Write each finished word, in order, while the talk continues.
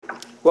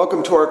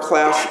Welcome to our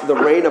class, The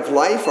Reign of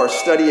Life, our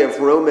study of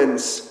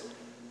Romans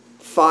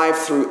 5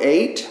 through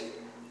 8.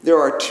 There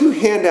are two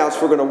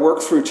handouts we're going to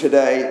work through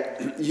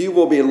today. You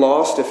will be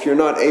lost if you're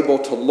not able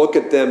to look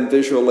at them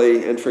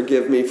visually, and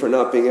forgive me for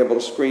not being able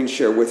to screen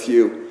share with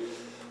you.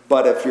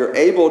 But if you're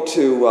able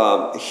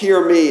to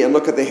hear me and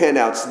look at the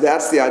handouts,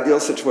 that's the ideal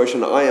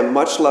situation. I am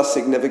much less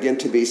significant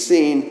to be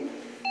seen.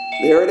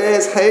 There it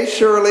is. Hey,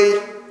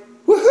 Shirley.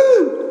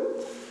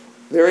 Woohoo!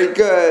 Very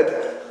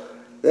good.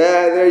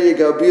 There you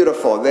go.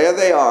 Beautiful. There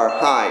they are.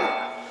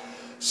 Hi.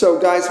 So,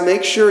 guys,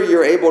 make sure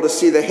you're able to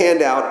see the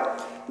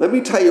handout. Let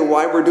me tell you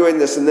why we're doing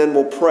this, and then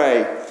we'll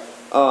pray.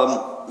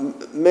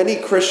 Many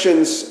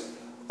Christians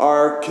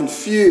are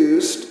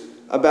confused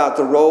about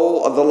the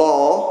role of the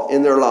law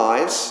in their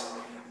lives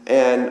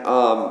and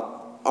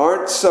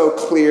aren't so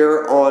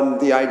clear on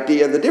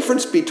the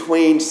difference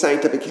between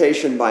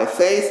sanctification by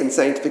faith and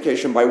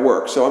sanctification by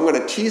work. So I'm going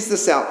to tease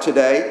this out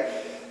today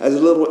as a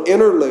little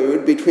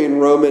interlude between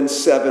Romans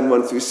 7,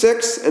 1 through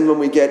 6, and when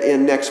we get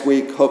in next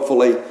week,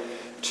 hopefully,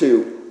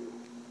 to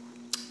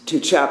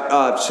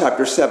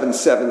chapter 7,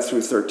 7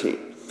 through 13.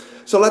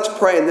 So let's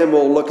pray, and then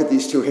we'll look at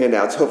these two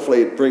handouts.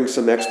 Hopefully it brings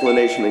some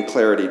explanation and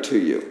clarity to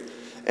you.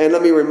 And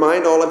let me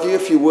remind all of you,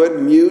 if you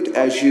would, mute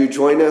as you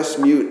join us,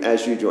 mute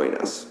as you join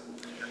us.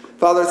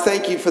 Father,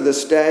 thank you for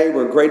this day.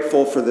 We're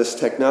grateful for this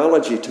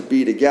technology to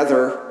be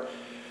together,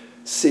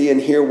 see and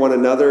hear one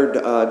another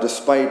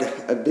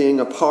despite being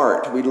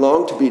apart. We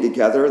long to be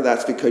together.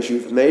 That's because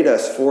you've made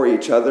us for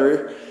each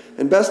other.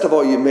 And best of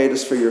all, you've made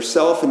us for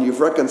yourself, and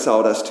you've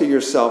reconciled us to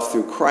yourself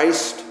through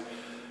Christ,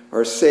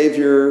 our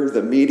Savior,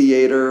 the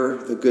mediator,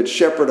 the good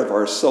shepherd of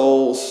our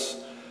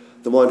souls,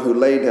 the one who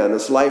laid down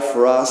his life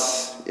for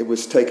us. It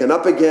was taken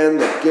up again,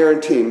 that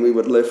guaranteeing we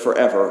would live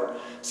forever.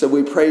 So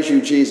we praise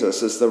you,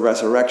 Jesus, as the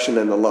resurrection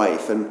and the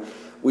life. And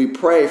we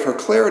pray for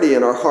clarity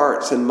in our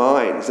hearts and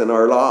minds and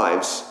our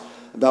lives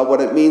about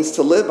what it means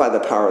to live by the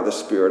power of the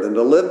Spirit and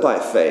to live by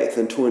faith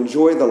and to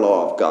enjoy the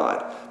law of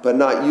God, but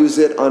not use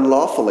it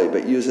unlawfully,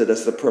 but use it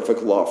as the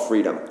perfect law of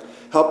freedom.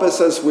 Help us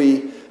as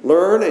we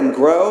learn and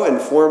grow and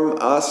form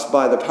us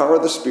by the power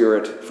of the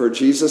Spirit for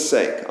Jesus'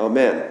 sake.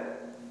 Amen.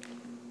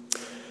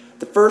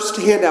 The first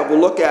handout we'll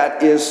look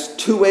at is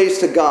two ways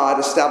to God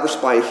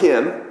established by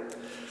Him.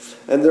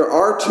 And there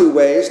are two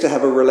ways to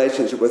have a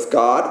relationship with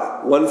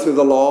God, one through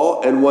the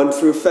law and one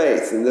through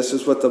faith. And this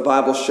is what the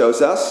Bible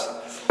shows us.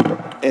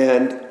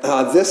 And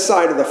this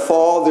side of the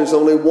fall, there's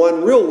only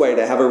one real way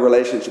to have a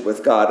relationship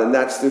with God, and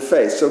that's through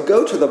faith. So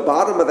go to the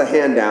bottom of the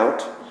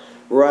handout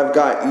where I've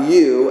got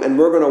you, and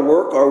we're going to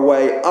work our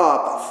way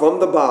up from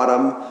the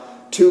bottom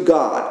to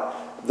God.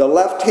 The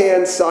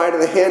left-hand side of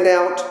the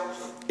handout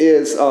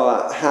is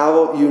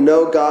how you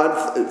know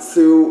God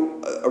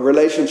through a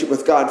relationship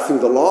with God through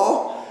the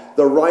law.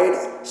 The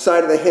right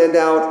side of the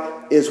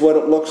handout is what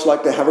it looks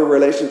like to have a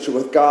relationship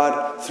with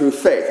God through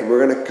faith. And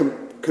we're going to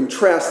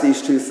contrast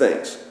these two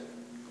things.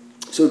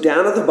 So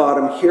down at the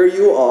bottom, here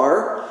you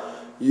are.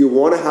 You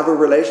want to have a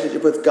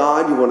relationship with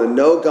God. You want to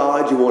know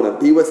God. You want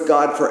to be with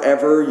God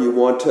forever. You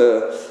want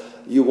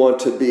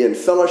to be in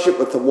fellowship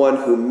with the one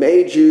who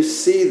made you,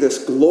 see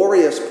this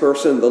glorious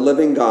person, the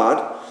living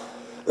God.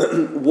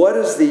 What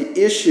is the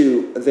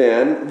issue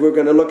then? We're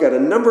going to look at a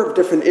number of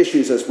different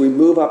issues as we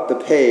move up the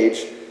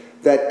page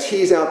that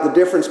tease out the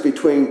difference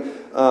between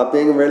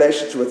being in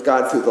relationship with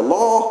God through the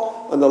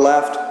law on the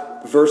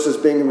left versus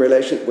being in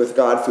relationship with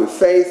God through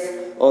faith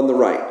on the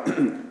right.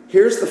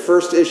 Here's the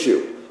first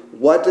issue.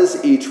 What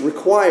does each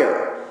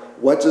require?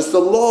 What does the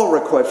law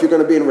require? If you're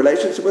going to be in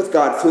relationship with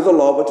God through the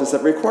law, what does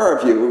that require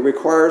of you? It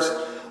requires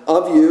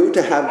of you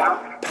to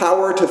have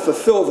power to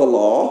fulfill the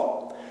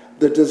law,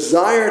 the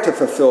desire to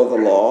fulfill the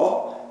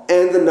law,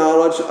 and the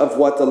knowledge of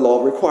what the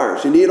law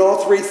requires. You need all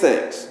three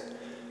things.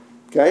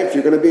 Okay? If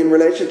you're going to be in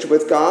relationship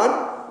with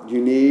God,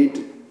 you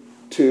need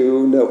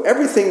to know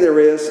everything there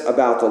is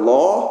about the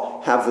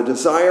law, have the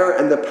desire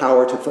and the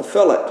power to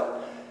fulfill it.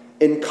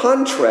 In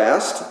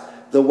contrast,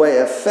 the way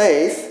of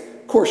faith,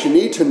 of course, you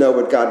need to know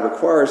what God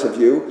requires of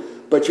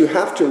you, but you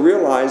have to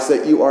realize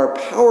that you are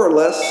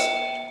powerless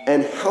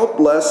and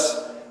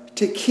helpless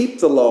to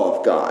keep the law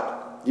of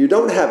God. You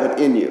don't have it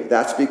in you.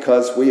 That's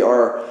because we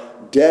are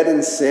dead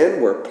in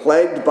sin. We're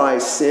plagued by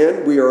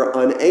sin. We are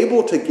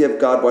unable to give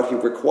God what He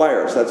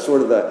requires. That's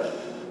sort of the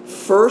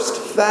first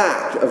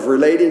fact of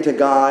relating to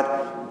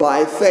God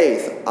by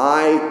faith.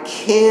 I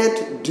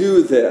can't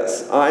do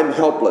this. I'm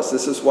helpless.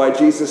 This is why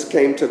Jesus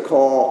came to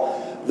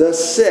call the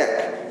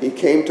sick. He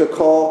came to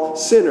call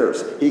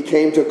sinners. He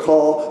came to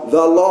call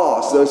the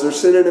lost. Those are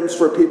synonyms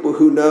for people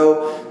who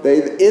know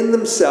they in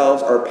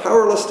themselves are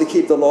powerless to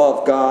keep the law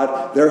of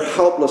God. They're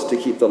helpless to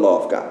keep the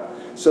law of God.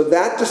 So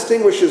that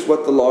distinguishes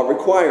what the law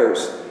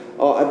requires.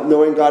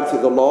 Knowing God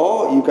through the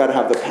law, you've got to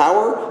have the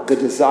power, the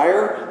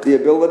desire, the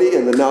ability,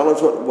 and the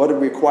knowledge what it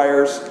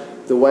requires.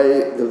 The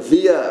way, the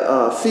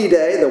via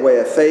fide, the way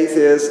of faith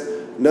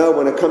is, no,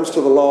 when it comes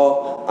to the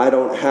law, I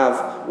don't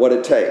have what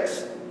it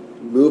takes.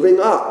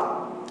 Moving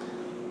up.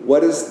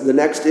 What is the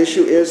next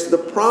issue is the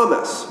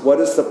promise.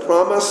 What is the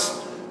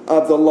promise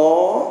of the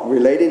law,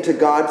 relating to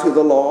God through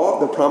the law,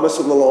 the promise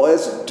of the law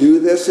is, do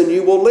this and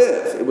you will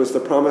live. It was the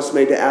promise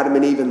made to Adam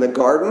and Eve in the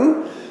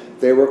garden.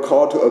 They were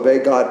called to obey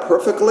God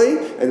perfectly,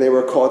 and they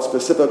were called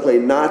specifically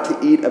not to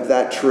eat of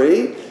that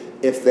tree.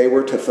 If they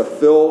were to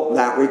fulfill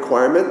that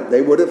requirement,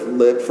 they would have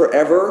lived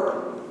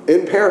forever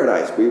in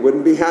paradise. We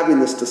wouldn't be having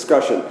this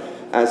discussion,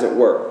 as it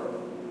were.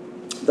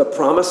 The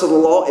promise of the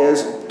law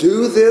is,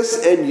 do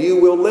this and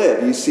you will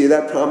live. You see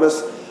that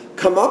promise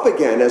come up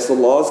again as the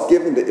law is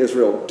given to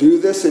Israel. Do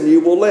this and you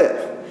will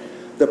live.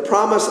 The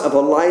promise of a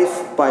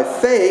life by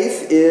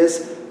faith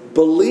is,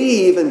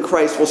 believe and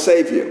Christ will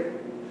save you.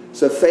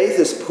 So faith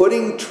is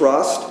putting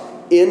trust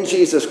in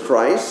Jesus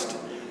Christ.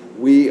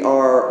 We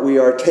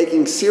are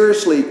taking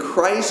seriously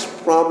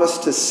Christ's promise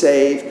to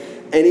save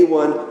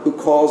anyone who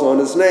calls on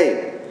his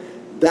name.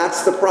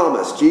 That's the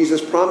promise. Jesus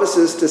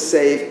promises to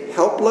save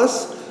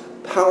helpless,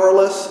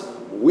 powerless,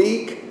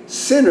 weak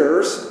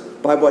sinners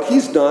by what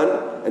he's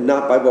done and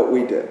not by what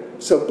we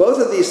did. So both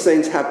of these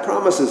things have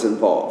promises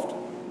involved.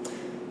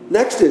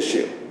 Next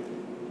issue,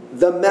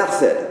 the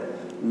method.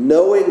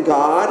 Knowing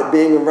God,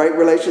 being in right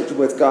relationship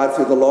with God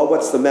through the law.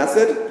 What's the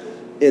method?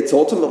 It's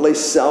ultimately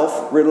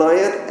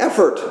self-reliant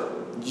effort.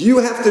 You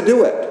have to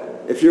do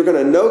it. If you're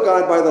going to know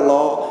God by the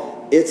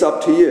law, it's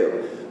up to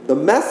you. The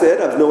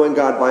method of knowing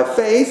God by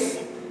faith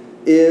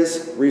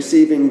is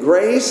receiving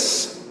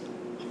grace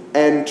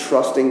and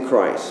trusting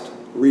Christ.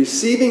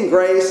 Receiving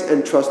grace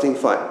and trusting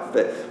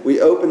faith.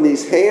 We open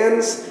these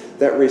hands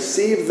that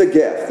receive the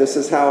gift. This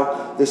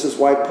is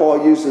why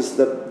Paul uses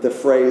the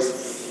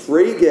phrase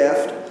free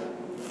gift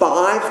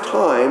 5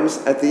 times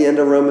at the end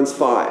of Romans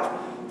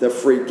 5. The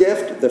free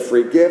gift, the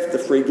free gift, the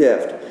free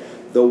gift.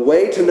 The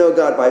way to know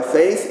God by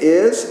faith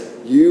is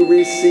you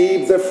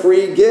receive the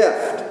free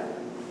gift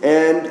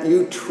and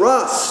you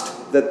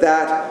trust that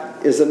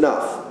that is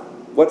enough.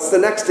 What's the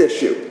next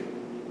issue?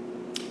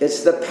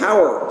 It's the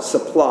power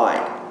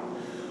supplied.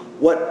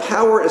 What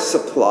power is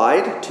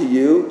supplied to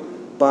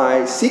you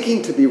by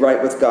seeking to be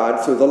right with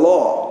God through the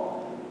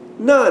law?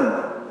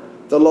 None.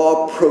 The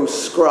law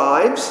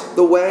proscribes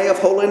the way of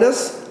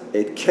holiness.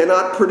 It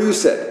cannot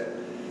produce it.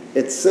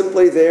 It's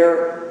simply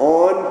there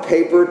on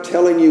paper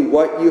telling you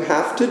what you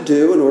have to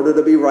do in order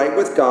to be right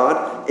with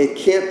God. It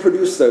can't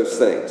produce those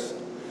things.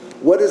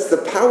 What is the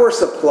power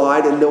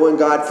supplied in knowing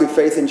God through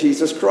faith in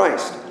Jesus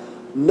Christ?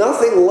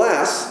 Nothing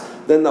less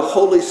than the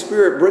Holy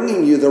Spirit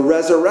bringing you the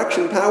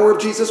resurrection power of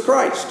Jesus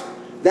Christ.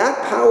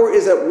 That power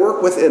is at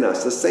work within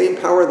us. The same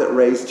power that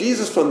raised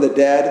Jesus from the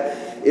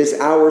dead is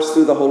ours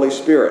through the Holy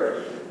Spirit.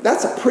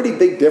 That's a pretty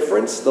big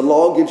difference. The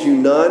law gives you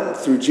none.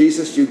 Through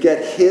Jesus, you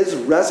get his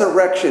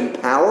resurrection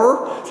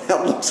power.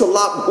 That looks a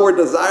lot more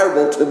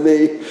desirable to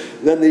me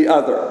than the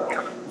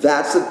other.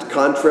 That's a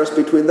contrast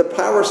between the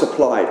power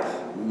supplied.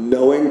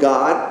 Knowing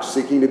God,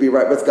 seeking to be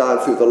right with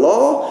God through the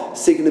law,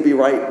 seeking to be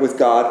right with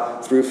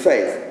God through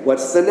faith.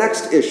 What's the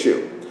next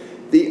issue?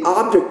 The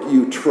object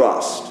you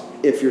trust.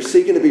 If you're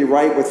seeking to be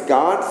right with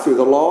God through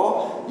the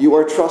law, you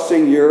are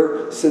trusting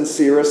your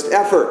sincerest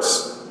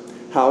efforts.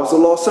 How is the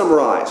law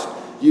summarized?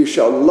 You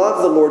shall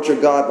love the Lord your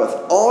God with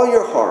all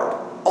your heart,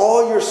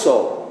 all your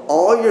soul,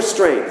 all your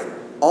strength,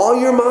 all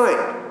your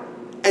mind,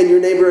 and your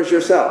neighbor as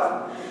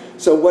yourself.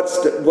 So what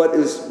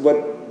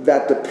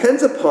that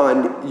depends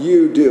upon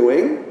you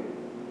doing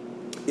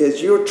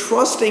is you're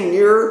trusting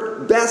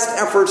your best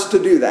efforts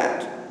to do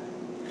that.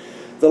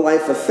 The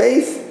life of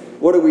faith,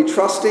 what are we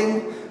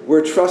trusting?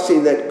 We're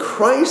trusting that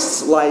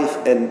Christ's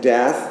life and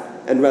death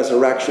and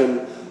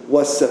resurrection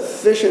was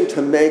sufficient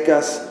to make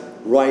us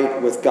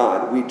right with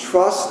God. We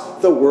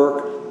trust the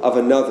work of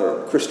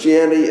another.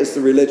 Christianity is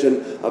the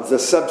religion of the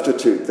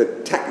substitute.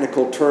 The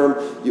technical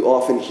term you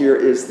often hear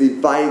is the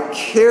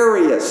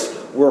vicarious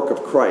work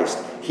of Christ.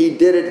 He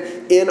did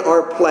it in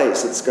our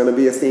place. It's going to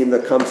be a theme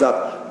that comes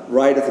up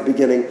right at the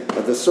beginning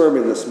of the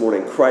sermon this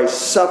morning.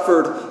 Christ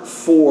suffered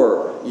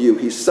for you.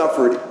 He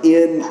suffered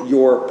in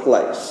your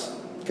place.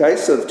 Okay,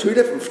 so two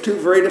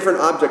very different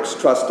objects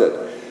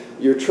trusted.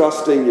 You're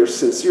trusting your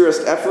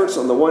sincerest efforts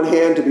on the one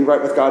hand to be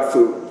right with God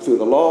through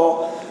the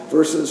law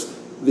versus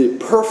the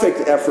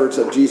perfect efforts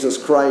of Jesus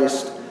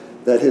Christ,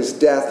 that his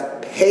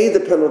death paid the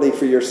penalty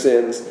for your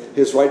sins,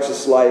 his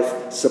righteous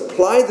life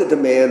supplied the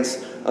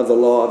demands of the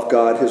law of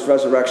God, his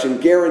resurrection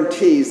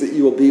guarantees that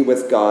you will be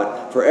with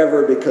God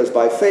forever, because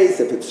by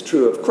faith, if it's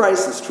true of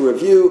Christ, it's true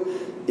of you.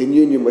 In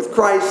union with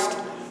Christ,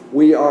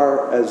 we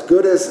are as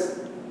good as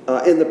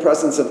in the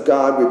presence of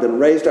God. We've been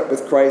raised up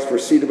with Christ. We're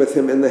seated with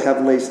him in the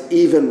heavenlies,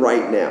 even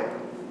right now.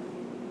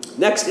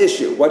 Next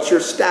issue, what's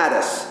your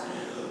status?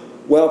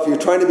 Well, if you're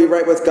trying to be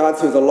right with God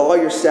through the law,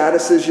 your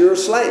status is you're a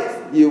slave.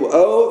 You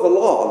owe the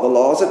law. The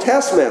law is a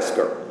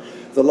taskmaster.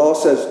 The law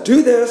says,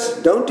 do this,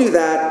 don't do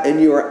that,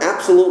 and you are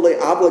absolutely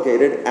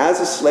obligated as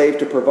a slave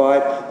to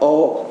provide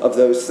all of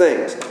those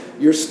things.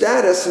 Your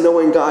status,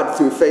 knowing God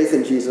through faith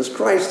in Jesus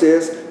Christ,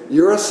 is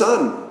you're a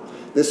son.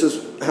 This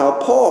is how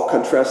Paul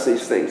contrasts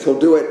these things. He'll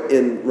do it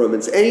in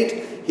Romans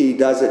 8. He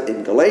does it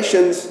in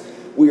Galatians.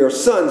 We are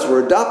sons.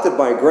 We're adopted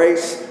by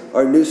grace.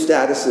 our new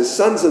status is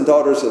sons and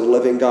daughters of the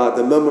living God.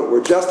 The moment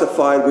we're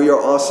justified, we are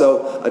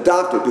also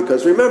adopted.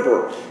 Because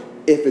remember,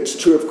 if it's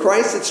true of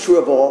Christ, it's true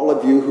of all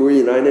of you who are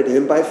united to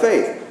him by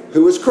faith.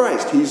 Who is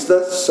Christ? He's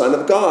the Son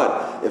of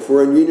God. If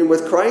we're in union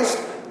with Christ,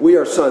 we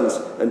are sons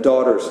and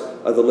daughters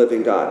of the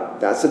living God.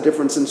 That's the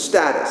difference in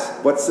status.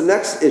 What's the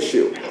next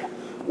issue?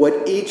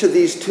 What each of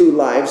these two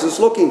lives is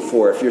looking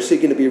for. If you're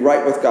seeking to be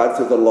right with God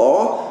through the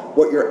law,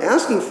 what you're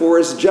asking for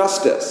is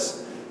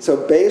justice.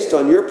 So based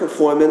on your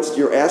performance,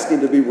 you're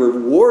asking to be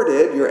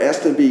rewarded. You're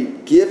asking to be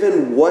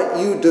given what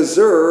you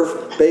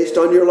deserve based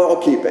on your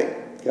law keeping.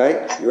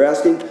 Okay? You're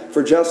asking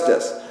for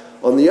justice.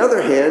 On the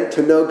other hand,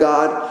 to know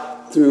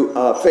God through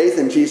faith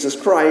in Jesus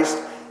Christ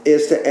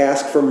is to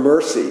ask for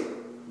mercy.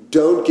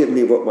 Don't give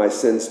me what my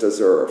sins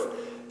deserve.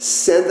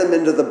 Send them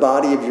into the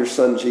body of your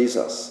Son,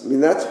 Jesus. I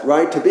mean, that's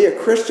right. To be a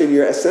Christian,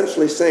 you're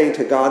essentially saying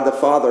to God the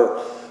Father,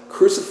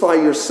 crucify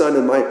your Son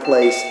in my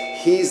place.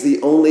 He's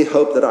the only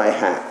hope that I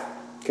have.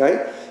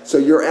 Okay? So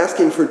you're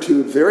asking for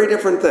two very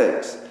different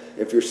things.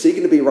 If you're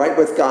seeking to be right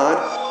with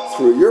God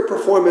through your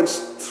performance,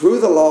 through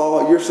the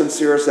law, your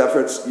sincerest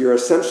efforts, you're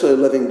essentially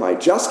living by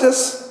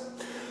justice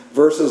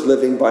versus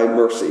living by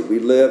mercy. We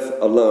live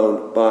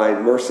alone by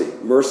mercy.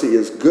 Mercy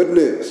is good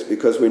news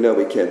because we know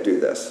we can't do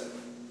this.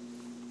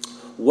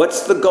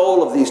 What's the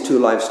goal of these two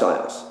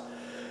lifestyles?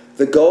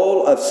 The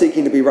goal of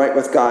seeking to be right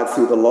with God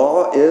through the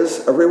law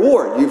is a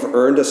reward. You've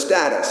earned a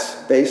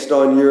status. Based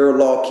on your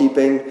law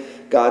keeping,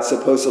 God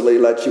supposedly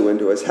lets you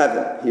into his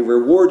heaven. He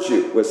rewards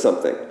you with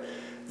something.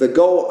 The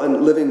goal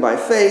on living by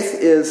faith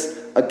is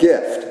a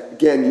gift.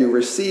 Again, you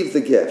receive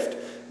the gift.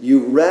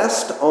 You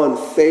rest on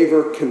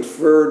favor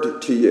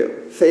conferred to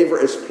you. Favor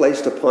is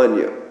placed upon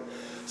you.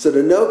 So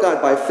to know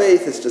God by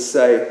faith is to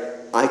say,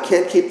 I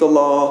can't keep the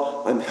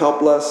law. I'm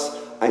helpless.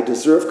 I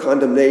deserve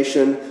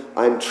condemnation.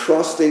 I'm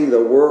trusting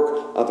the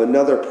work of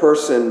another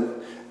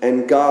person.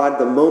 And God,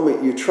 the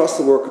moment you trust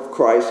the work of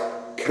Christ,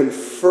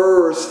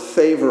 confers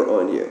favor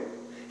on you.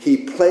 He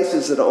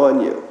places it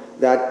on you.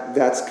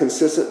 That's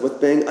consistent with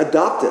being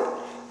adopted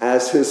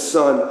as his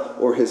son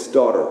or his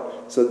daughter.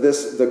 So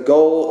the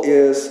goal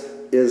is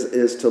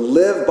to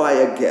live by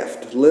a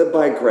gift, to live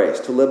by grace,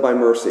 to live by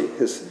mercy.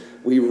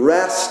 We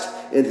rest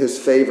in his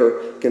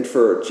favor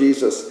conferred.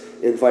 Jesus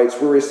invites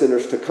weary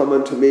sinners to come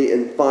unto me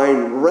and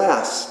find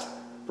rest.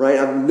 Right?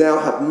 I now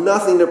have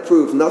nothing to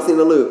prove, nothing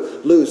to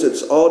lose.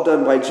 It's all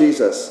done by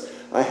Jesus.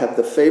 I have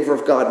the favor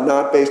of God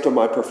not based on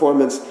my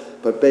performance,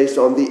 but based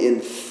on the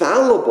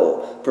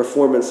infallible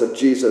performance of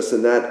Jesus,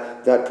 and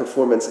that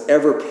performance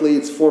ever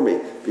pleads for me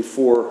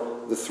before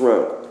the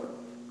throne.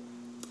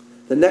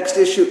 The next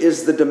issue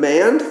is the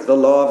demand. The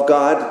law of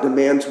God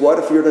demands what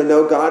if you're to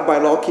know God by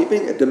law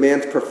keeping? It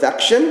demands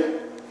perfection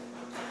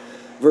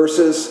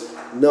versus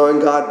knowing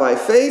God by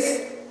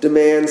faith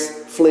demands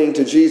fleeing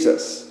to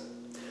Jesus.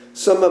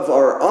 Some of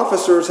our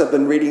officers have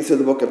been reading through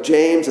the book of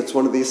James. It's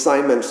one of the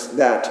assignments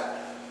that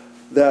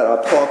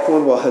Paul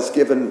Cornwell has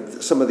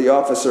given some of the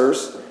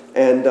officers.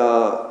 And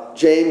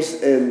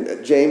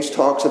James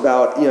talks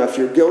about, if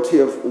you're guilty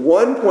of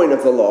one point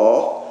of the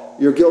law,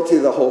 you're guilty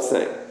of the whole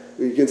thing.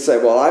 You can say,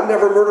 well, I've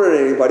never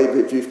murdered anybody, but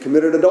if you've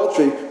committed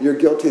adultery, you're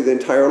guilty of the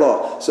entire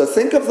law. So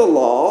think of the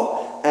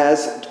law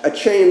as a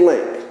chain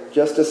link,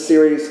 just a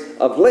series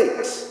of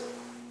links.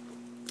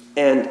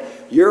 And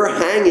you're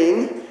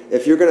hanging,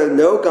 if you're going to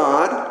know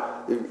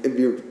God, if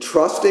you're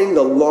trusting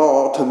the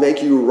law to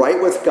make you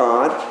right with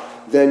God,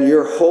 then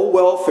your whole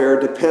welfare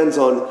depends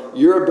on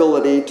your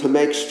ability to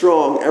make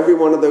strong every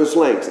one of those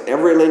links.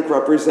 Every link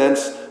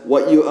represents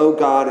what you owe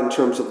God in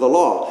terms of the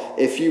law.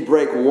 If you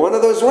break one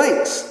of those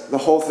links, the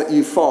whole thing,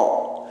 you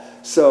fall.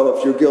 So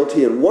if you're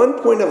guilty in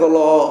one point of the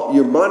law,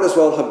 you might as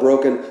well have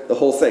broken the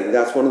whole thing.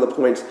 That's one of the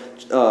points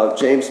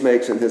James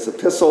makes in his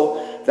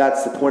epistle.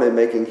 That's the point I'm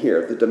making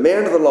here. The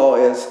demand of the law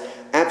is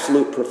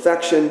absolute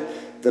perfection.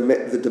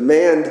 The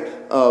demand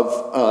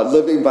of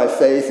living by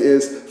faith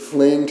is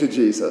fleeing to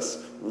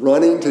Jesus,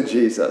 running to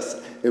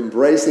Jesus,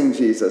 embracing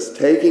Jesus,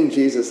 taking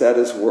Jesus at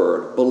his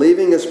word,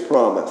 believing his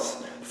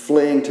promise,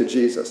 fleeing to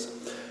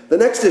Jesus. The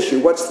next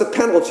issue, what's the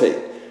penalty?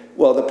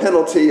 Well, the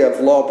penalty of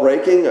law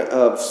breaking,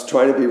 of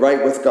trying to be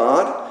right with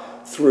God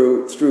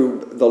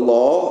through the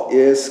law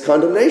is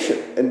condemnation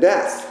and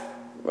death,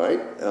 right?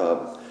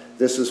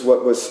 This is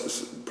what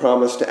was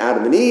promised to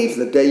Adam and Eve.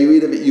 The day you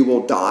eat of it, you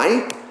will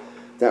die.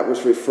 That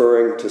was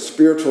referring to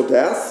spiritual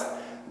death,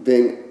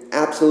 being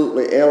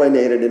absolutely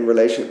alienated in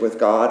relationship with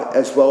God,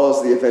 as well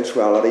as the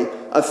eventuality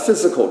of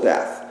physical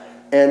death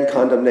and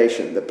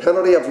condemnation. The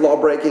penalty of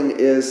lawbreaking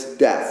is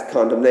death,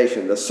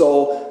 condemnation. The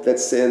soul that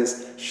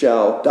sins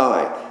shall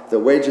die. The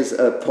wages,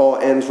 Paul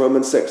ends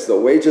Romans 6, the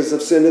wages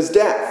of sin is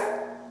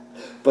death,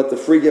 but the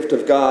free gift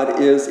of God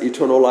is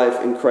eternal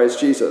life in Christ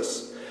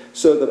Jesus.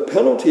 So the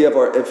penalty of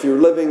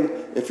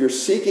if you're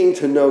seeking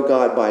to know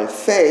God by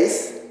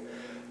faith,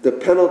 the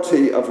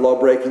penalty of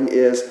lawbreaking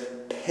is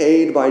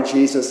paid by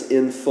Jesus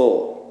in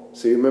full.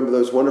 So you remember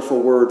those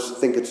wonderful words, I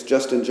think it's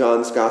just in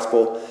John's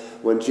Gospel,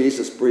 when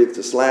Jesus breathed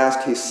his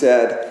last, he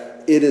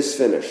said, "It is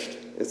finished."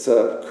 It's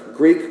a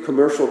Greek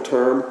commercial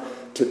term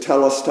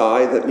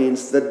tetelestai, that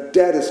means the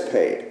debt is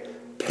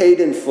paid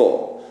in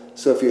full.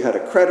 So if you had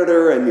a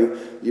creditor and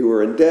you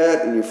were in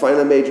debt and you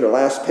finally made your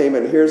last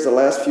payment, here's the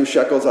last few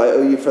shekels I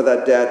owe you for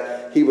that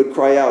debt, he would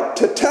cry out,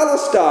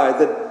 tetelestai,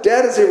 the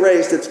debt is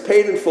erased, it's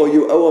paid in full,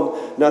 you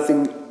owe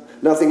him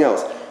nothing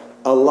else.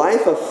 A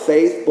life of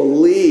faith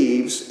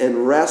believes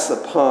and rests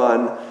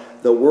upon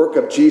the work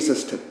of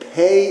Jesus to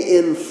pay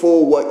in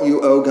full what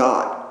you owe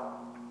God.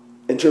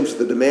 In terms of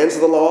the demands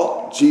of the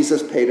law,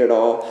 Jesus paid it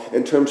all.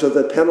 In terms of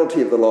the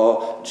penalty of the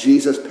law,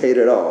 Jesus paid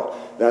it all.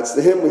 That's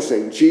the hymn we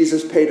sing.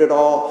 Jesus paid it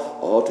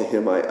all to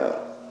him I owe.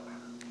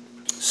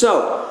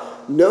 So,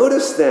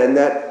 notice then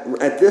that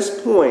at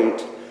this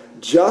point,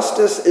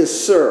 justice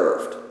is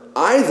served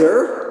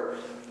either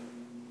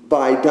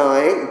by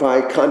dying,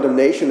 by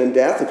condemnation and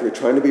death. If you're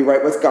trying to be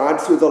right with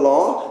God through the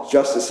law,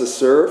 justice is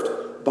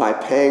served by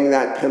paying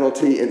that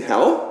penalty in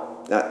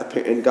hell, that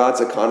in God's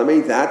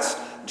economy. That's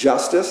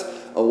justice,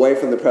 away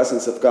from the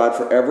presence of God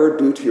forever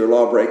due to your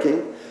law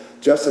breaking.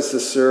 Justice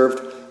is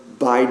served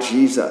by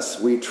Jesus.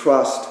 We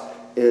trust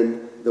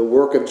in the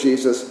work of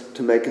Jesus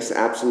to make us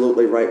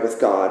absolutely right with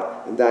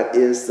God. And that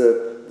is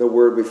the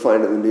word we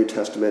find in the New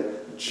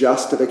Testament,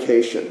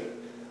 justification.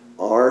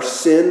 Our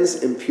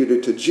sins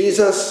imputed to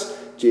Jesus,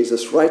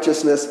 Jesus'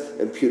 righteousness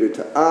imputed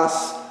to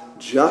us,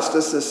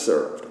 justice is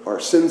served. Our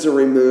sins are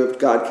removed.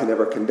 God can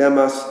never condemn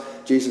us.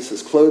 Jesus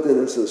is clothed in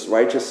his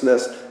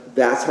righteousness.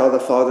 That's how the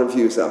Father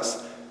views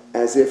us,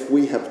 as if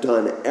we have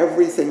done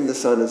everything the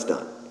Son has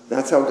done.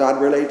 That's how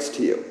God relates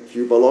to you. If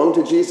you belong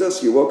to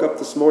Jesus, you woke up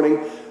this morning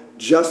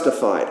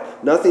justified,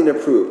 nothing to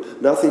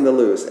prove, nothing to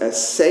lose,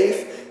 as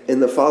safe in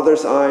the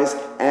Father's eyes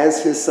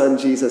as his Son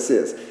Jesus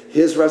is.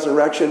 His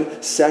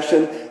resurrection,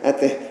 session at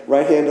the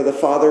right hand of the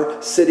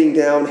Father, sitting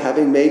down,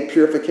 having made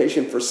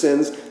purification for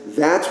sins,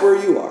 that's where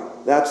you are.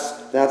 That's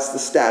the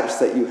status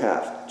that you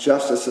have.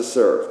 Justice is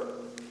served.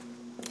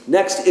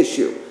 Next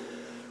issue,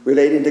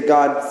 relating to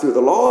God through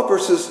the law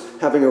versus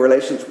having a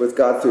relationship with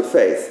God through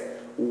faith.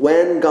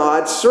 When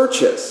God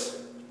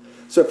searches.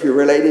 So if you're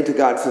relating to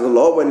God through the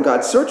law, when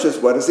God searches,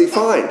 what does he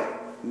find?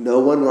 No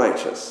one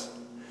righteous.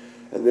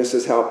 And this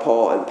is how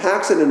Paul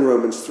unpacks it in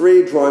Romans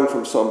 3, drawing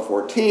from Psalm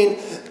 14.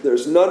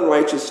 There's none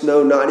righteous,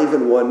 no, not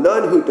even one,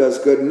 none who does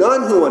good,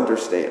 none who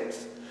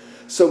understands.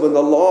 So when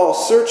the law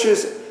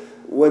searches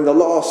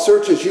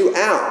you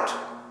out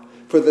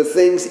for the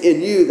things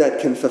in you that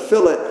can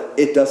fulfill it,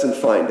 it doesn't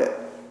find it.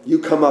 You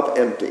come up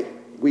empty.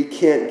 We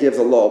can't give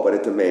the law what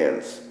it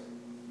demands.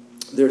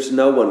 There's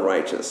no one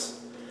righteous.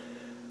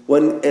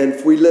 And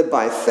if we live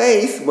by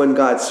faith, when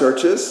God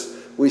searches,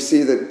 we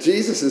see that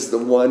Jesus is the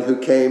one who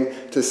came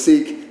to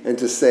seek and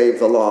to save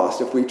the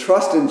lost. If we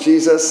trust in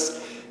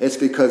Jesus, it's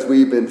because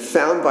we've been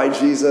found by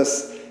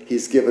Jesus.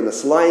 He's given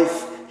us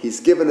life. He's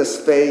given us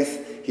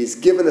faith. He's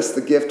given us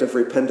the gift of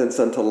repentance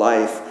unto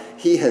life.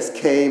 He has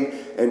came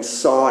and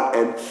sought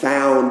and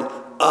found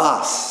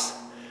us.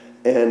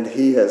 And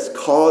he has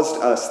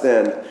caused us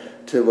then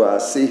to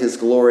see his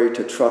glory,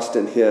 to trust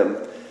in him.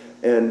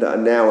 And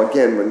now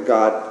again, when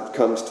God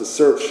comes to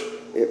search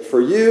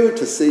for you,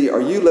 to see, are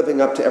you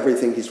living up to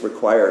everything he's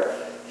required?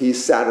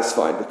 He's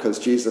satisfied because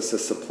Jesus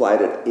has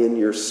supplied it in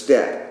your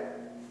stead.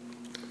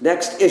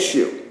 Next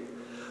issue.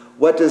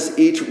 What does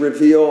each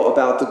reveal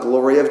about the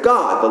glory of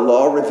God? The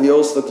law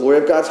reveals the glory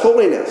of God's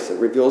holiness. It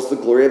reveals the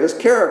glory of his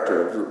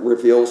character. It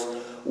reveals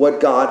what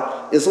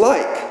God is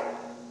like.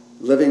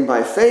 Living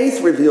by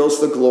faith reveals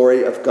the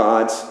glory of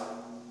God's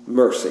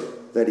mercy,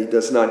 that he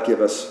does not give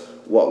us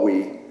what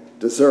we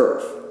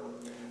deserve.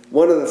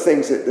 One of the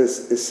things that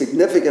is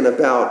significant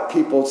about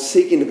people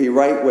seeking to be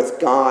right with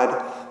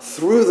God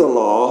through the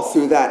law,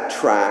 through that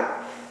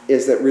track,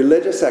 is that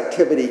religious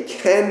activity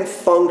can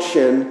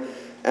function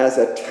as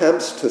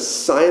attempts to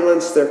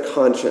silence their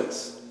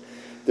conscience.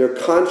 Their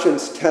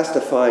conscience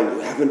testifying, you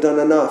haven't done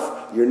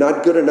enough, you're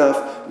not good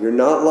enough, you're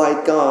not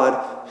like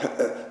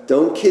God.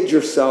 Don't kid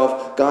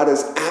yourself. God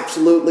is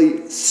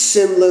absolutely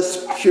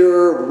sinless,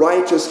 pure,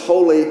 righteous,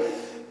 holy.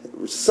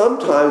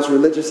 Sometimes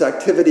religious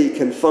activity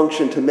can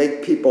function to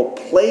make people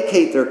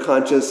placate their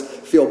conscience,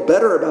 feel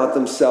better about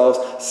themselves,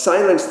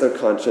 silence their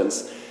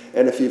conscience.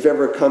 And if you've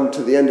ever come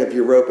to the end of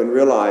your rope and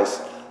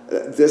realize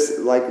this,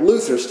 like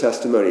Luther's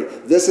testimony,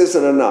 this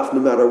isn't enough. No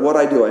matter what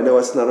I do, I know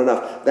it's not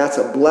enough. That's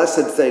a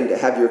blessed thing, to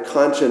have your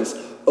conscience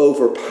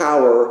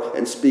overpower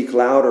and speak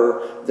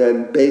louder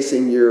than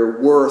basing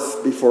your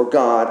worth before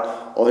God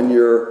on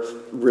your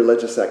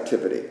religious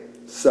activity.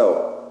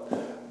 So,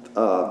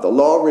 the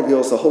law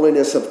reveals the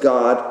holiness of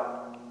God.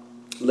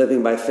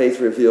 Living by faith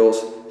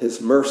reveals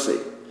his mercy.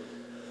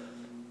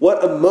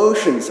 What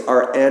emotions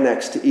are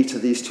annexed to each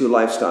of these two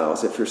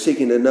lifestyles? If you're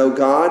seeking to know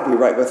God, be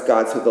right with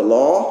God through the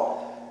law,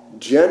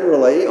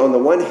 generally, on the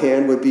one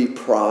hand, would be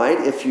pride.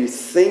 If you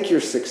think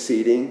you're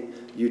succeeding,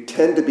 you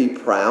tend to be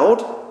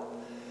proud.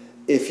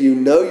 If you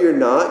know you're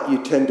not,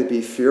 you tend to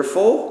be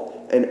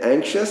fearful and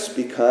anxious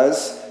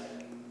because,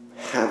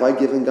 have I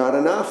given God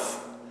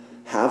enough?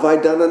 Have I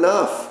done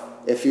enough?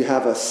 If you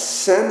have a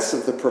sense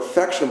of the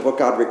perfection of what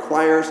God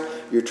requires,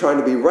 you're trying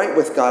to be right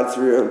with God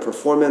through your own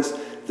performance,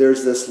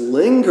 there's this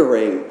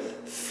lingering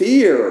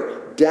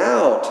fear,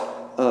 doubt.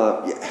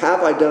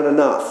 Have I done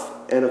enough?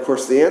 And of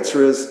course the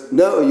answer is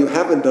no, you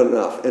haven't done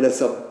enough. And it's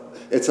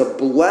a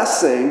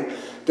blessing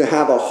to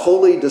have a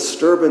holy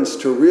disturbance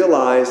to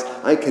realize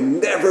I can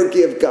never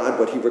give God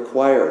what he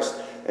requires.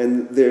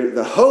 And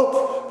the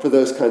hope for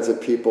those kinds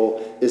of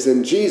people is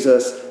in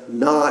Jesus,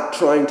 not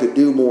trying to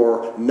do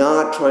more,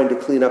 not trying to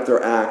clean up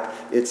their act.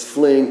 It's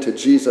fleeing to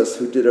Jesus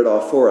who did it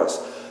all for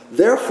us.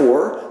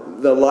 Therefore,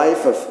 the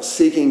life of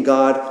seeking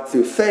God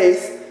through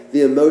faith,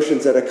 the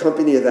emotions that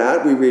accompany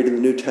that, we read in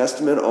the New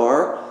Testament,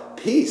 are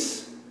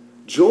peace,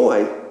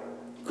 joy,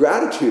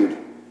 gratitude,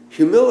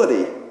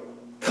 humility,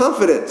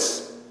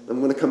 confidence. I'm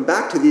going to come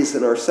back to these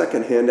in our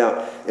second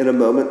handout in a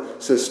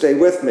moment, so stay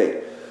with me.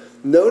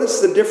 Notice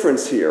the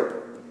difference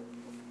here.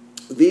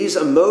 These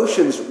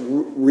emotions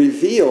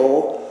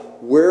reveal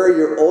where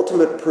your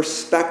ultimate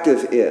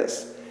perspective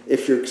is.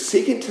 If you're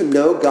seeking to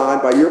know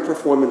God by your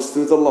performance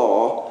through the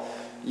law,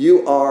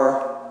 you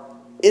are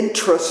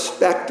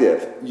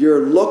introspective.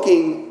 You're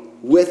looking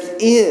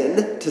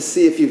within to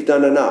see if you've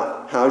done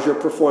enough. How's your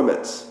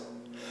performance?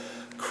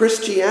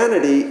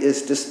 Christianity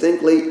is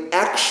distinctly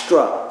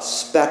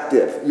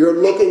extraspective.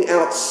 You're looking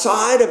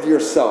outside of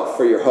yourself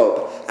for your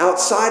hope,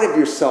 outside of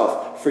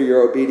yourself for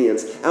your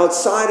obedience,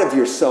 outside of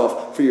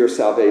yourself for your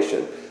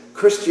salvation.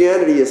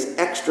 Christianity is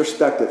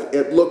extraspective.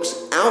 It looks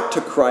out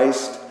to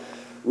Christ.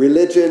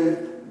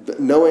 Religion,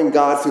 knowing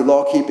God through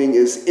law keeping,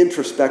 is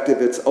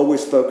introspective. It's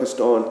always focused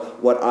on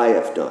what I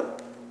have done.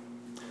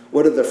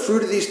 What are the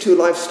fruit of these two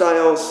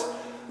lifestyles?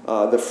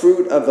 The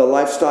fruit of the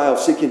lifestyle of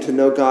seeking to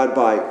know God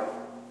by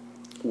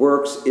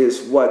works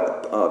is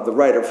what the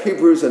writer of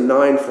Hebrews in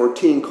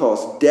 9:14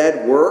 calls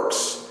dead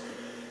works.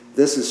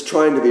 This is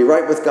trying to be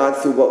right with God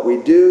through what we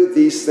do.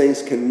 These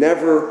things can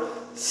never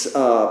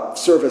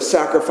serve as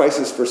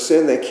sacrifices for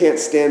sin. They can't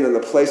stand in the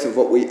place of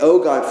what we owe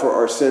God for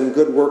our sin.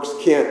 Good works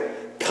can't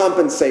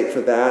compensate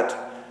for that.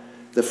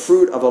 The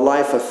fruit of a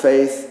life of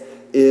faith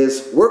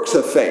is works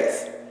of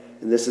faith.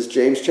 And this is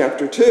James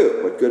chapter 2.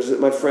 What good is it,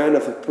 my friend,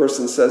 if a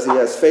person says he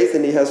has faith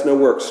and he has no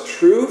works?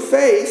 True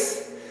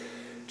faith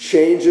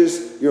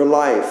changes your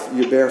life.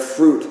 You bear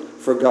fruit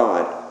for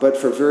God, but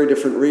for very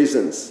different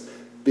reasons.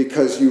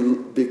 Because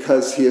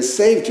he has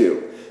saved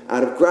you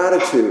out of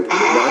gratitude,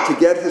 not to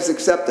get his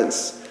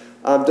acceptance.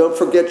 Don't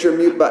forget your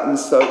mute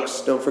buttons,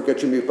 folks. Don't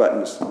forget your mute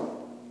buttons.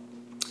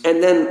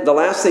 And then the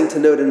last thing to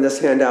note in this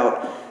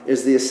handout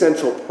is the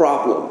essential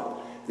problem.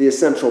 The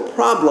essential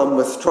problem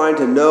with trying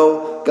to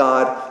know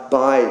God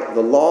by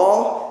the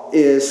law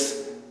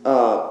is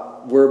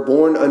we're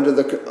born under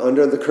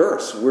the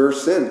curse. We're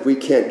sinned. We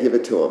can't give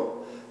it to him.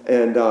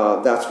 And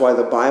that's why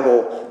the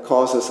Bible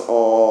calls us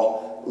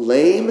all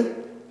lame,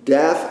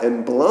 deaf,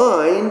 and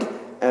blind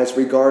as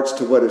regards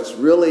to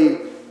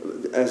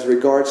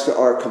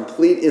our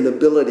complete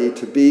inability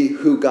to be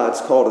who God's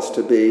called us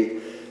to be.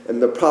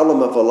 And the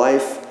problem of a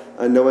life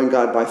knowing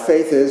God by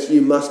faith is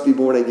you must be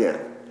born again.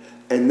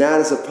 And that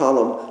is a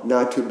problem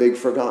not too big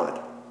for God.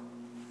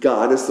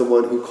 God is the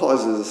one who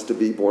causes us to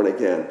be born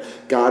again.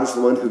 God is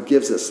the one who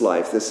gives us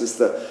life. This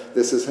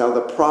is how the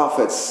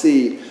prophets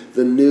see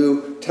the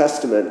New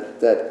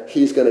Testament, that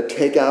he's going to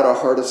take out a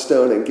heart of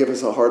stone and give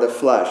us a heart of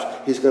flesh.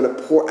 He's going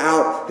to pour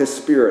out his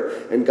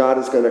Spirit, and God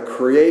is going to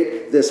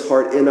create this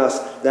heart in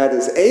us that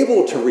is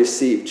able to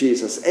receive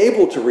Jesus,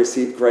 able to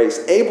receive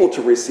grace, able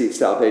to receive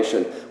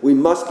salvation. We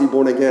must be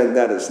born again.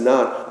 That is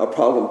not a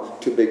problem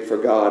too big for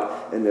God,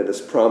 and it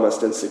is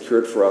promised and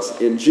secured for us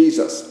in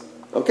Jesus.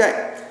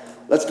 Okay.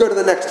 Let's go to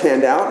the next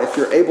handout. If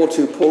you're able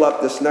to pull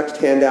up this next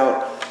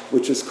handout,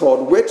 which is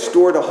called Which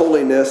Door to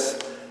Holiness?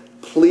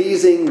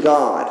 Pleasing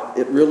God.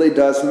 It really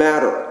does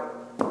matter.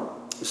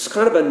 It's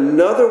kind of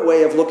another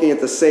way of looking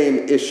at the same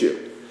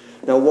issue.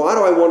 Now, why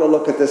do I want to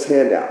look at this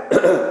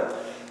handout?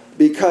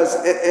 Because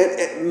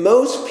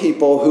most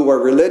people who are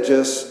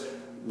religious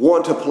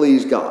want to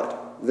please God.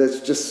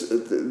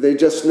 They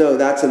just know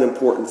that's an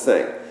important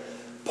thing.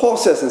 Paul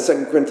says in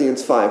 2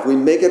 Corinthians 5, we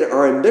make it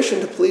our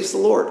ambition to please the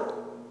Lord.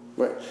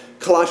 Right.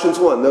 Colossians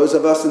 1, those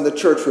of us in the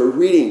church who are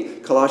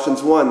reading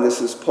Colossians 1,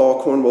 this is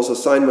Paul Cornwell's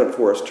assignment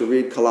for us to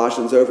read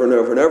Colossians over and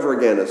over and over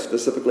again, and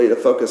specifically to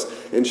focus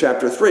in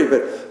chapter 3.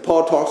 But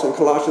Paul talks in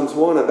Colossians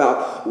 1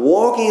 about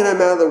walking in a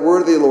manner that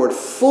worthy of the Lord,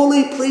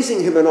 fully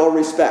pleasing him in all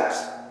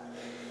respects.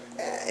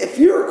 If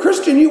you're a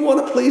Christian, you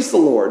want to please the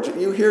Lord.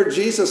 You hear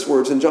Jesus'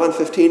 words in John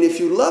 15, if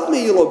you love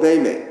me, you'll obey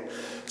me.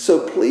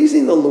 So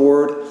pleasing the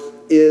Lord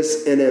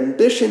is an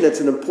ambition. It's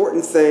an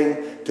important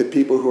thing to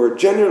people who are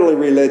genuinely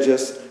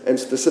religious, and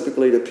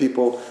specifically to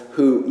people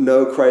who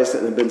know Christ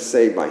and have been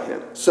saved by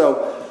him.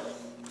 So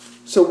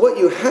what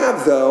you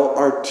have, though,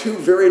 are two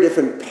very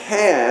different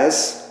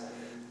paths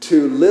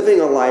to living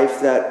a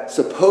life that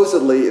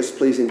supposedly is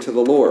pleasing to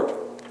the Lord.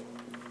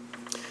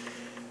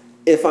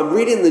 If I'm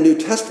reading the New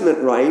Testament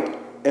right,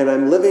 and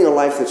I'm living a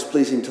life that's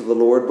pleasing to the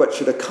Lord, what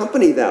should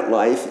accompany that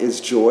life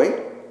is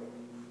joy,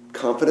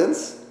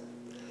 confidence,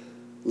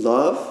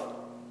 love,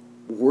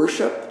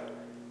 worship,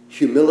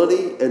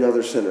 humility, and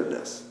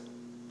other-centeredness.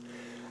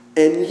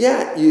 And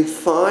yet you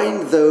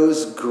find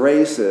those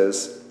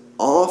graces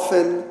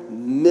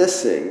often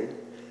missing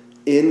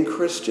in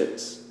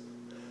Christians.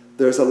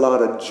 There's a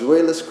lot of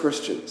joyless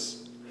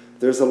Christians.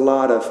 There's a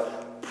lot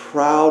of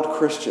proud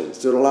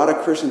Christians. There are a lot of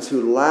Christians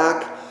who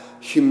lack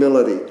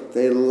humility.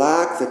 They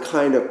lack the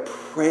kind of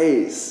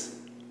praise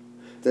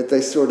that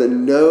they sort of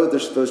know they're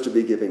supposed to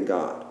be giving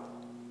God.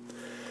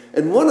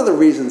 And one of the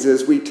reasons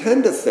is we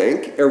tend to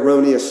think,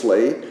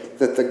 erroneously,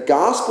 that the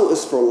gospel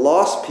is for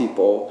lost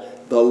people,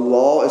 the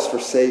law is for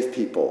saved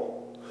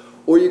people.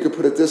 Or you could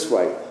put it this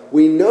way: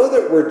 we know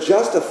that we're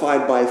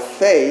justified by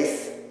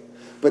faith,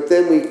 but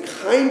then we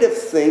kind of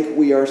think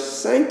we are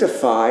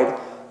sanctified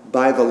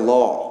by the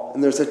law.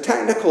 And there's a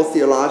technical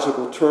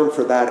theological term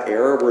for that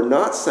error. We're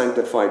not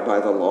sanctified by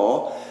the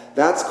law.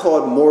 That's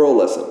called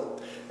moralism.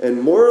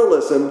 And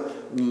moralism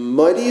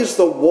muddies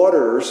the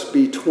waters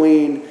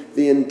between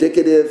the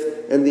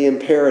indicative and the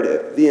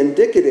imperative. The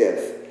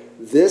indicative: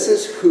 this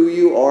is who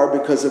you are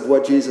because of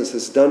what Jesus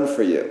has done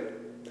for you.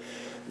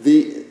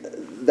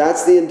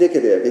 That's the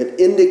indicative. It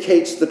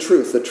indicates the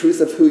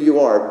truth of who you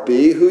are.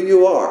 Be who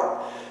you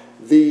are.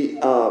 The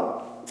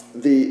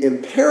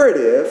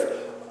imperative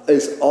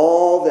is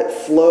all that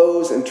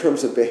flows in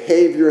terms of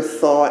behavior,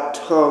 thought,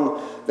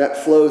 tongue, that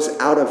flows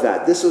out of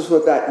that. This is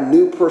what that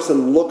new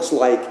person looks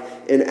like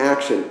in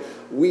action.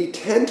 We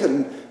tend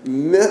to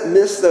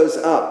miss those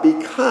up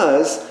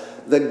because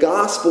the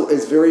gospel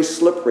is very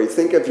slippery.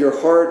 Think of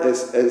your heart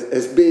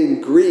as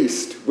being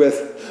greased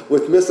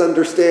with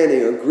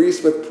misunderstanding, or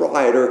greased with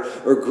pride,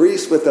 or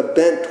greased with a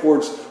bent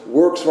towards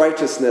works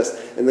righteousness.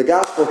 And the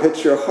gospel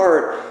hits your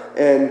heart,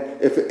 and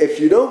if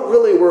you don't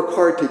really work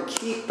hard to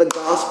keep the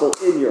gospel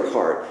in your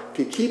heart,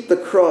 to keep the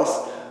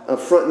cross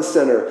front and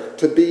center,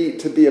 to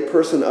be a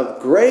person of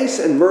grace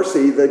and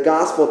mercy, the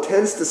gospel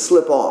tends to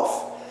slip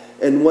off.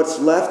 And what's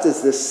left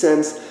is this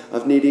sense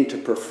of needing to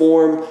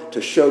perform,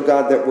 to show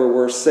God that we're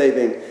worth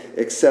saving,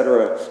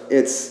 etc.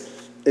 It's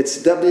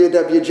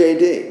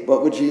WWJD.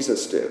 What would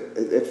Jesus do?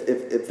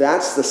 If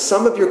that's the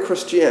sum of your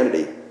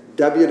Christianity,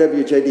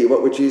 WWJD,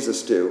 what would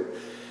Jesus do?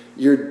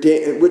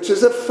 Which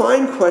is a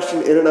fine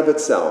question in and of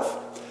itself.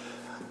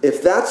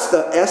 If that's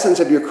the essence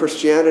of your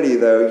Christianity,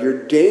 though,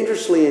 you're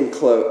dangerously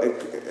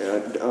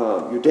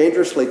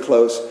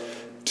close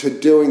to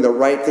doing the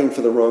right thing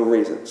for the wrong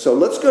reason. So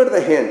let's go to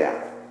the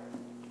handout.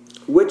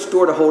 Which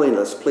door to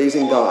holiness?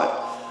 Pleasing God.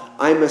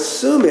 I'm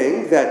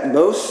assuming that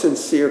most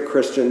sincere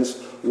Christians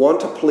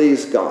want to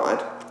please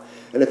God.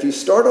 And if you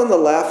start on the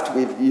left,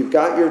 you've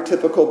got your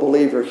typical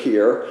believer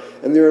here,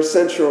 and there are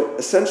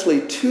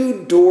essentially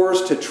two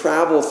doors to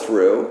travel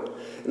through.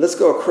 And let's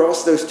go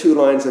across those two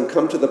lines and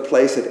come to the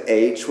place at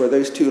H where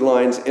those two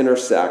lines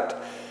intersect.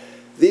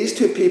 These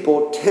two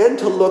people tend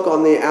to look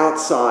on the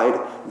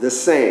outside the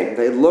same.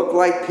 They look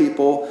like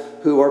people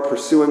who are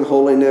pursuing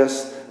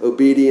holiness,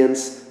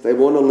 obedience. They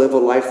want to live a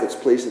life that's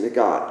pleasing to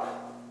God.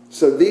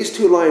 So these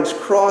two lines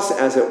cross,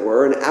 as it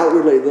were, and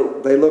outwardly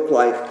they look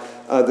like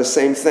the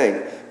same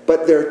thing.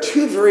 But there are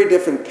two very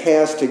different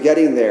paths to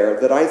getting there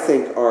that I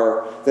think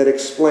that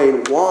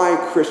explain why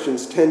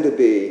Christians tend to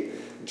be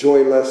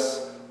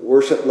joyless,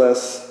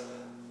 worshipless,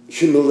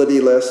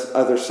 humilityless,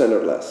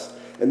 other-centeredless.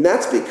 And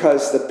that's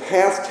because the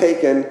path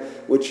taken,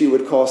 which you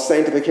would call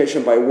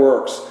sanctification by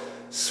works,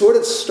 sort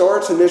of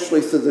starts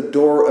initially through the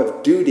door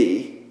of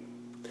duty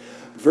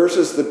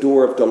versus the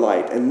door of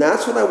delight. And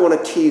that's what I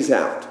want to tease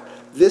out.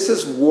 This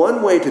is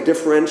one way to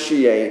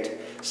differentiate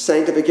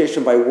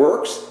sanctification by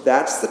works.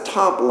 That's the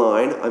top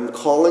line. I'm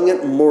calling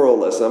it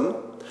moralism.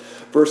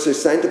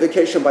 Versus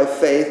sanctification by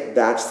faith.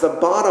 That's the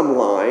bottom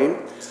line.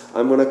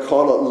 I'm going to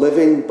call it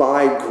living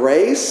by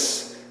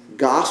grace,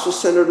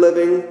 gospel-centered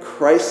living,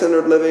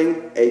 Christ-centered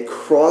living, a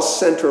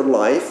cross-centered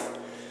life.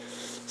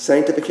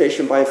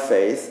 Sanctification by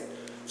faith.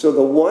 So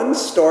the one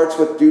starts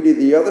with duty,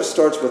 the other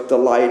starts with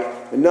delight.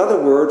 In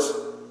other words,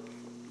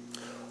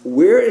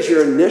 where is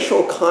your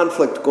initial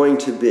conflict going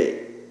to be?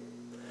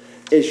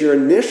 Is your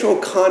initial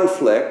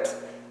conflict,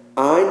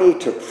 I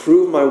need to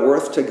prove my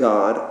worth to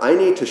God. I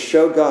need to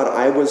show God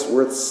I was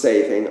worth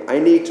saving. I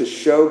need to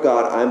show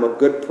God I'm a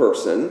good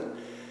person.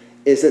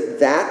 Is it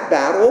that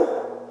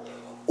battle?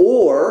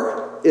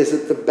 Or is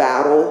it the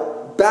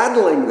battle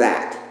battling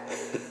that?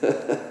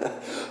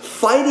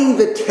 Fighting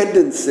the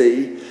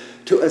tendency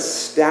to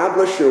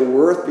establish your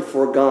worth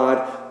before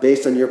God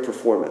based on your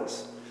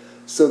performance.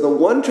 So the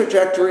one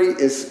trajectory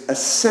is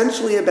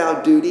essentially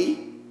about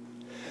duty.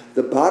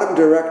 The bottom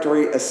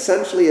trajectory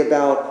essentially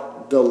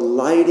about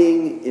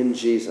delighting in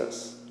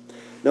Jesus.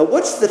 Now,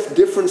 what's the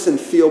difference in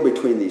feel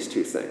between these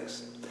two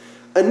things?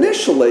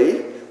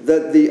 Initially,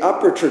 the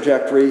upper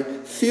trajectory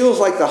feels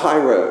like the high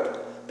road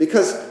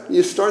because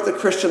you start the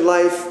Christian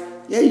life,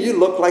 you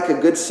look like a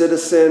good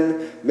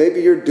citizen.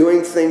 Maybe you're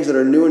doing things that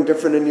are new and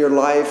different in your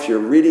life. You're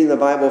reading the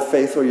Bible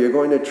faithfully. You're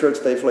going to church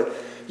faithfully.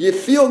 You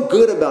feel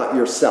good about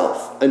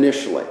yourself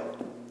initially.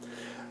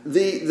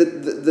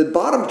 The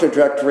bottom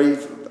trajectory,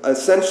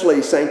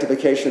 essentially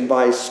sanctification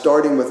by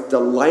starting with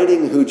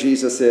delighting who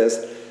Jesus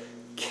is,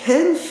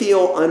 can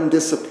feel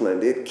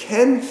undisciplined. It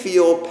can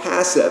feel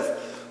passive.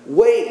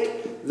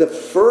 Wait, the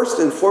first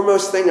and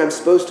foremost thing I'm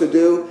supposed to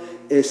do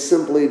is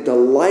simply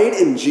delight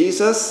in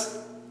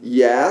Jesus?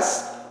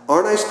 Yes.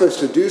 Aren't I supposed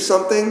to do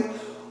something?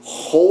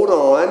 Hold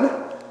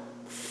on.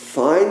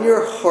 Find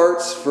your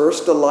heart's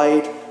first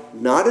delight,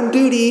 not in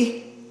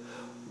duty,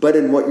 but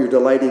in what you're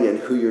delighting in,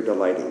 who you're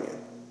delighting in.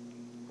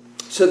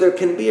 So there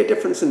can be a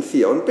difference in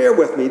feel. And bear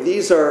with me,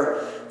 these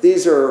are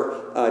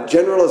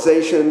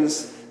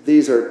generalizations.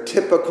 These are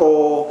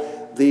typical.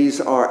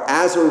 These are,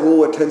 as a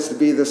rule, it tends to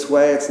be this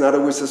way. It's not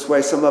always this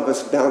way. Some of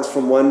us bounce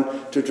from one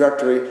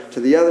trajectory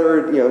to the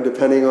other,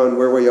 depending on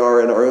where we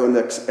are in our own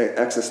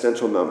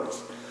existential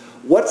moments.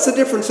 What's the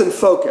difference in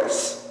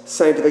focus?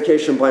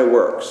 Sanctification by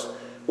works.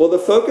 Well, the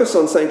focus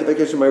on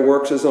sanctification by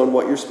works is on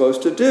what you're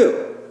supposed to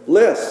do.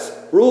 Lists,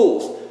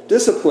 rules,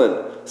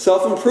 discipline,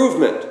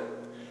 self-improvement.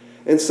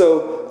 And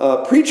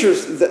so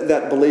preachers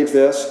that believe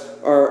this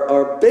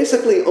are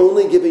basically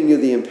only giving you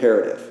the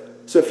imperative.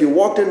 So if you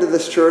walked into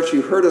this church,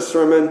 you heard a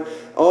sermon,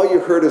 all you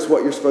heard is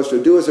what you're supposed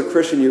to do as a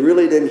Christian, you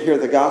really didn't hear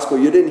the gospel,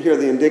 you didn't hear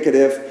the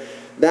indicative,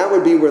 that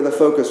would be where the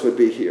focus would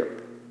be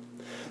here.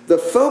 The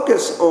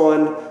focus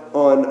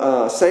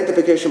on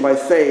sanctification by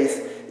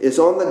faith is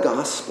on the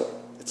gospel.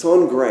 It's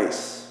on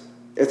grace.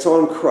 It's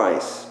on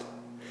Christ.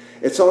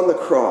 It's on the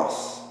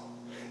cross.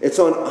 It's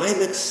on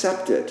I'm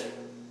accepted.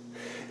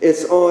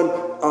 It's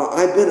on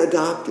I've been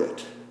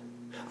adopted.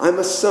 I'm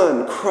a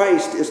son.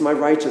 Christ is my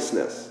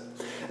righteousness.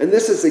 And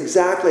this is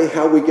exactly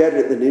how we get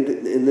it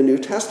in the New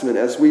Testament.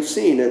 As we've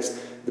seen, it's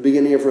the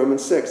beginning of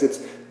Romans 6. It's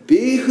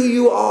be who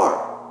you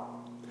are.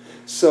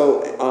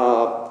 So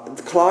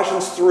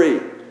Colossians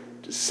 3,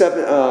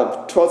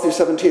 12 through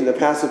 17, the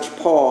passage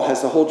Paul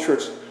has the whole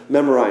church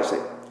memorizing.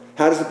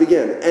 How does it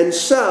begin? And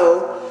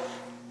so,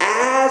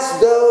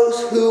 as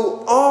those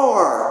who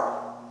are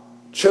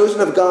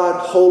chosen of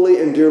God,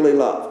 holy and dearly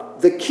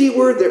loved. The key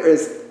word there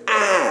is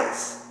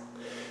as.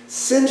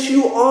 Since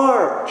you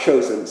are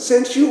chosen,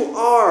 since you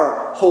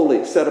are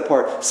holy, set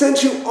apart,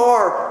 since you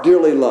are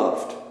dearly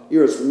loved,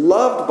 you're as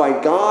loved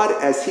by God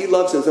as he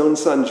loves his own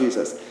son,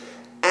 Jesus.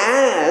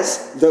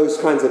 As those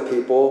kinds of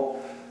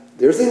people,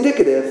 there's the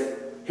indicative,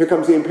 here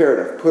comes the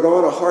imperative. Put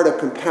on a heart of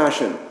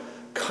compassion,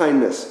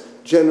 kindness,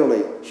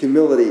 generally,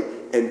 humility,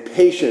 and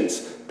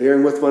patience,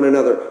 bearing with one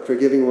another,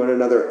 forgiving one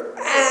another,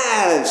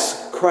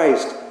 as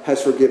Christ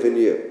has forgiven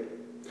you.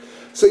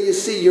 So you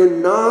see, you're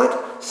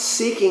not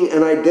seeking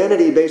an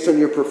identity based on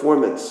your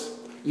performance.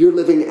 You're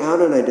living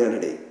out an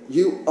identity.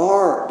 You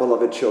are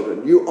beloved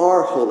children. You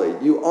are holy.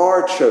 You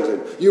are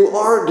chosen. You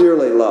are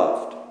dearly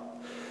loved.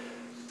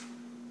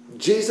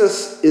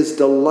 Jesus is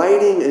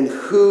delighting in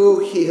who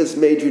he has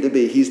made you to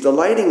be. He's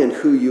delighting in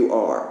who you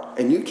are.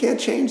 And you can't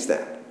change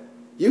that.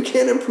 You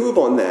can't improve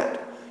on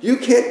that. You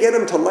can't get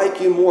him to like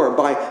you more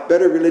by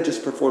better religious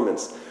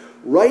performance.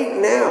 Right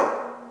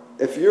now,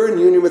 if you're in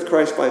union with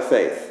Christ by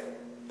faith,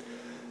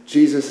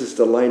 Jesus is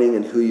delighting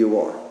in who you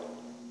are.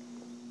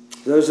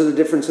 Those are the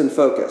difference in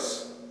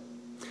focus.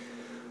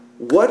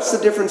 What's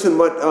the difference in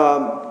what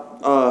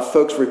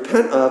folks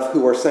repent of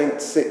who are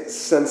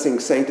sensing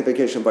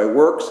sanctification by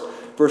works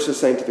versus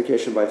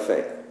sanctification by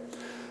faith?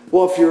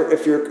 Well,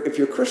 if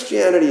your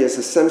Christianity is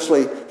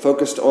essentially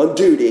focused on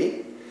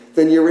duty,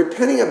 then you're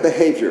repenting of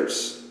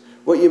behaviors,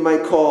 what you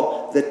might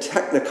call the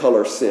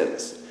technicolor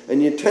sins.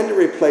 And you tend to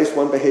replace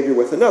one behavior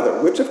with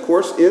another, which of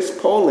course is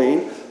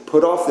Pauline.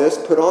 Put off this,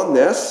 put on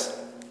this.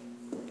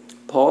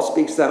 Paul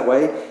speaks that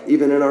way,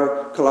 even in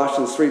our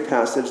Colossians 3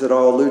 passage that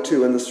I'll allude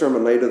to in the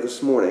sermon later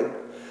this morning.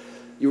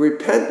 You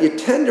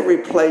tend to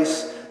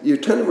repent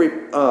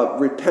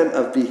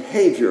of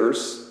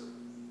behaviors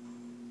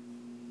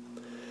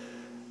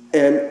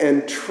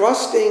and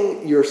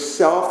trusting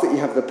yourself that you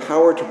have the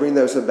power to bring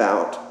those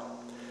about.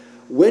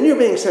 When you're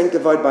being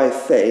sanctified by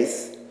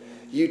faith,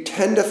 you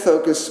tend to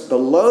focus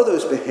below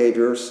those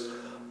behaviors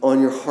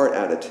on your heart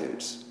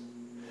attitudes.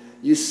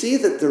 You see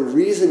that the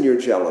reason you're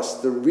jealous,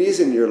 the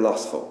reason you're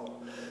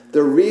lustful,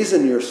 the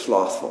reason you're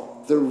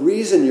slothful, the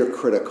reason you're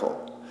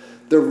critical,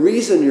 the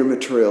reason you're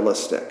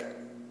materialistic,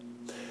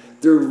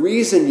 the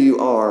reason you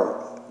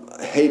are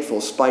hateful,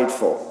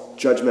 spiteful,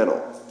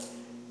 judgmental,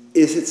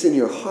 is it's in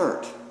your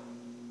heart.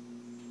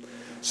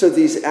 So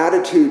these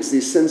attitudes,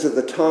 these sins of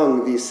the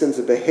tongue, these sins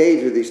of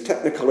behavior, these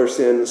technicolor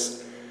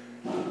sins,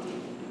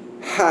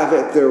 have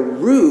at their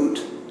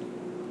root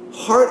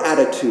heart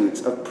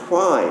attitudes of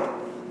pride,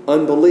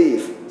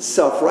 unbelief,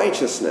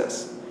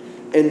 self-righteousness.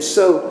 And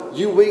so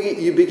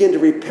you begin to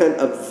repent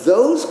of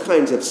those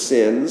kinds of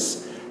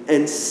sins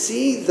and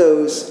see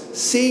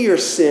your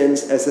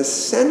sins as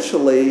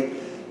essentially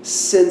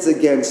sins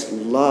against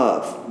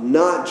love,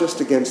 not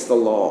just against the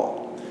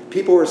law.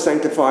 People who are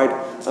sanctified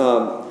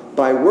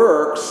by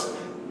works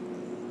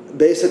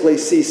basically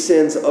see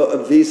sins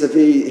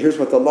vis-a-vis, here's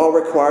what the law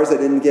requires, I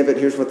didn't give it,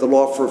 here's what the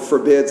law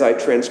forbids, I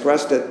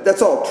transgressed it.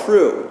 That's all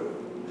true.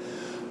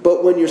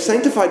 But when you're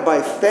sanctified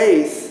by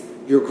faith,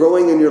 you're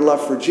growing in your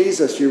love for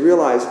Jesus, you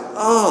realize,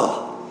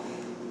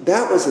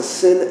 that was a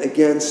sin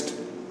against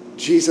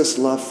Jesus'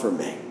 love for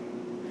me.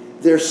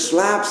 There's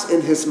slaps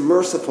in his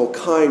merciful,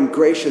 kind,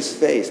 gracious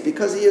face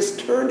because he has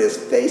turned his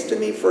face to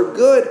me for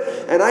good,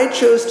 and I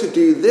chose to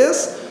do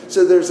this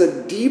So there's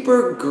a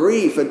deeper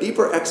grief, a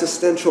deeper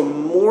existential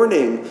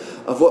mourning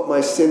of what my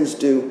sins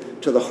do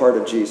to the heart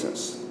of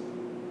Jesus.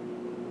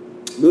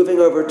 Moving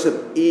over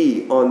to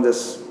E on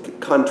this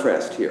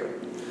contrast here.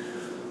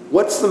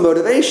 What's the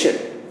motivation?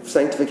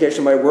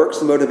 Sanctification by works,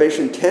 the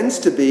motivation tends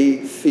to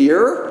be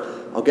fear.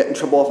 I'll get in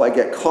trouble if I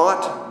get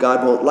caught.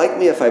 God won't like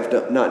me if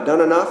I've not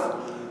done enough.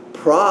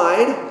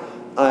 Pride.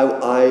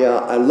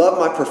 I love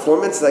my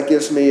performance. That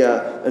gives me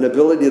an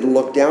ability to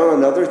look down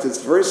on others.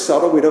 It's very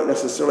subtle. We don't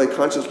necessarily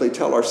consciously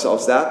tell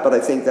ourselves that, but I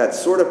think that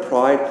sort of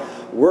pride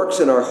works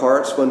in our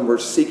hearts when we're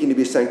seeking to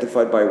be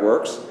sanctified by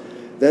works.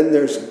 Then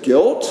there's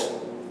guilt,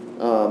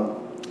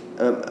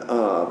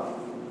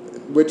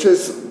 which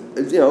is,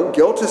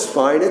 guilt is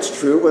fine. It's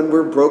true. When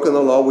we're broken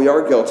the law, we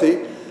are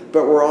guilty,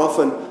 but we're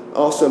often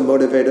also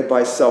motivated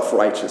by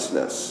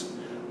self-righteousness.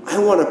 I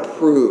want to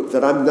prove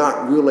that I'm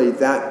not really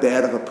that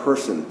bad of a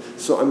person,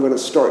 so I'm going to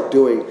start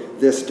doing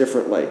this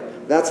differently.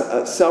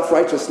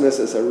 Self-righteousness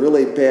is a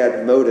really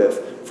bad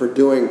motive for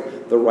doing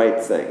the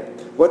right thing.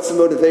 What's the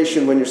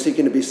motivation when you're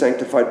seeking to be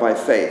sanctified by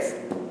faith?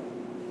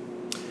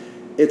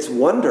 It's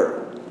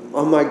wonder.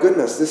 Oh my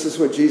goodness, this is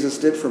what Jesus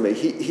did for me.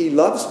 He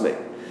loves me.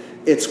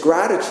 It's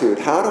gratitude.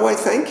 How do I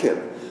thank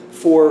him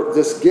for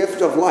this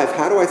gift of life?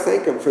 How do I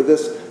thank him for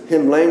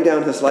him laying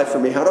down his life for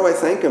me? How do I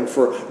thank him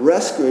for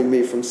rescuing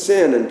me from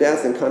sin and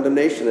death and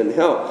condemnation and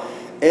hell?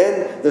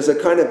 And there's a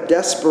kind of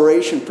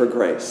desperation for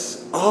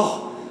grace.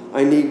 Oh,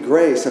 I need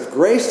grace. If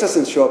grace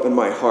doesn't show up in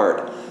my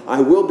heart,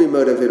 I will be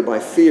motivated by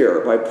fear,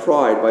 by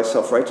pride, by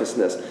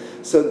self-righteousness.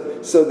 So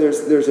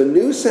there's a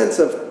new sense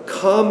of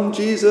come,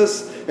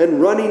 Jesus,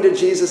 and running to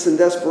Jesus in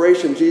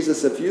desperation.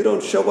 Jesus, if you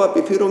don't show up,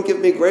 if you don't give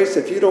me grace,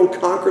 if you don't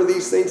conquer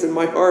these things in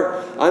my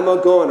heart, I'm a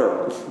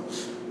goner.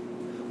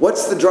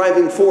 What's the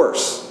driving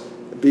force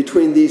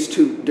between these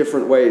two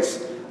different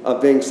ways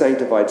of being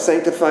sanctified?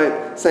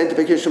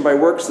 Sanctification by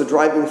works, the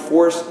driving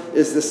force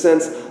is the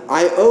sense,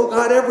 I owe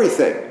God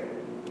everything.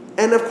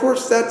 And of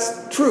course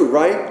that's true,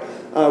 right?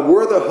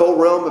 Were the whole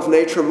realm of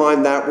nature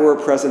mine, that were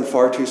present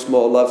far too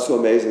small, love so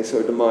amazing,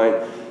 so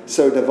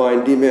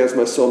divine, demands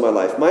my soul, my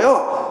life, my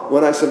all,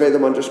 when I survey the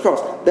wondrous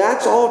cross.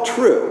 That's all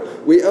true.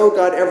 We owe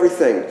God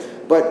everything.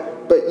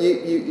 But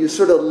you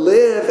sort of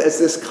live as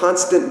this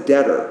constant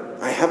debtor.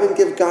 I haven't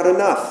given God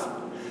enough.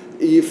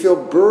 You feel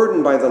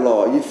burdened by the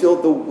law. You feel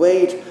the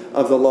weight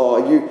of the law.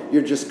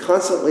 You're just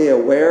constantly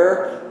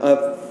aware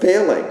of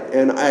failing.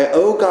 And I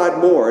owe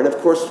God more. And of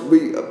course,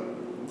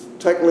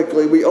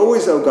 technically, we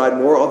always owe God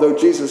more, although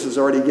Jesus has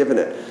already given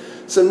it.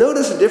 So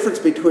notice the difference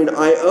between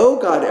I owe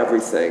God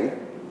everything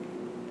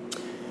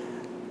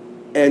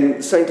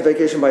and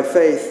sanctification by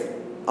faith,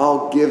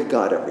 I'll give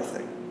God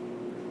everything.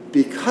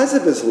 Because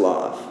of his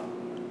love,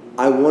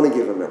 I want to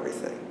give him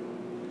everything.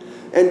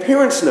 And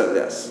parents know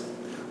this.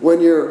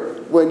 When you're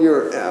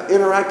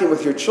interacting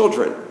with your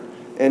children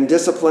and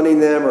disciplining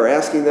them or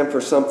asking them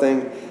for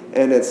something,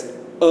 and it's,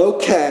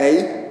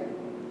 okay,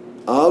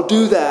 I'll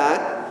do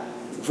that,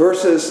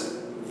 versus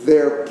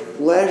their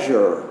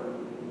pleasure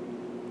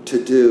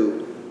to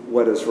do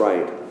what is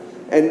right.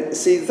 And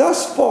see,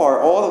 thus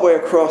far, all the way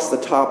across the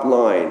top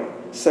line,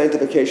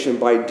 sanctification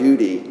by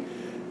duty,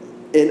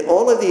 in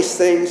all of these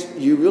things,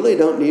 you really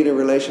don't need a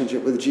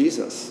relationship with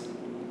Jesus.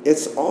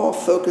 It's all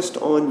focused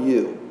on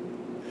you.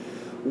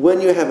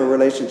 When you have a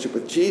relationship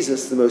with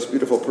Jesus, the most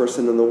beautiful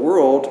person in the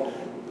world,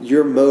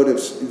 your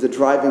motives, the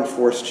driving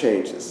force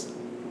changes.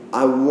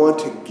 I want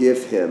to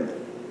give him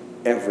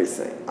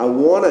everything. I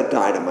want to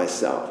die to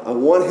myself. I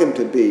want him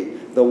to be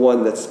the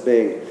one that's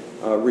being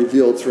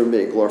revealed through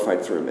me,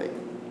 glorified through me.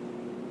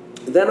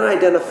 Then I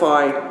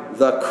identify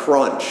the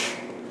crunch.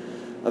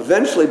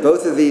 Eventually,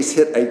 both of these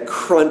hit a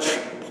crunch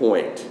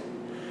point.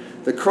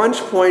 The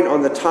crunch point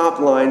on the top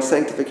line,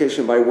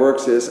 sanctification by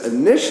works, is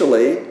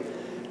initially,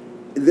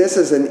 this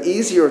is an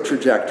easier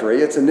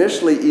trajectory. It's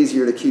initially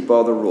easier to keep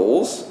all the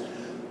rules.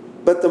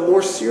 But the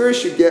more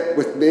serious you get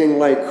with being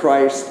like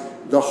Christ,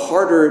 the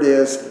harder it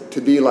is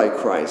to be like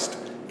Christ.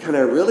 Can I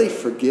really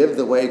forgive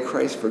the way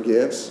Christ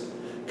forgives?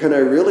 Can I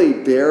really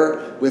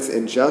bear with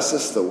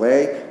injustice the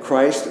way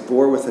Christ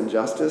bore with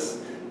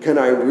injustice? Can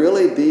I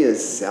really be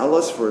as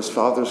zealous for his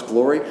Father's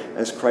glory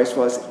as Christ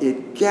was?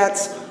 It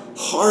gets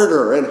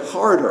harder and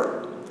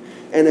harder.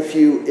 And if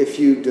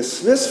you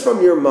dismiss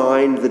from your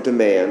mind the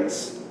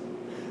demands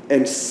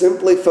and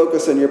simply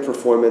focus on your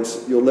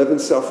performance, you'll live in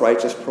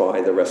self-righteous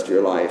pride the rest of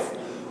your life.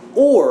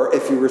 Or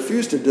if you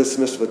refuse to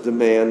dismiss the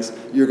demands,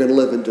 you're going to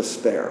live in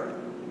despair.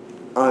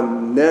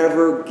 I'm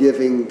never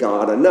giving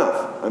God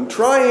enough. I'm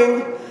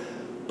trying,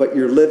 but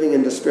you're living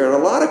in despair. And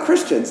a lot of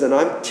Christians, and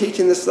I'm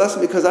teaching this lesson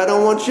because I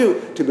don't want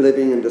you to be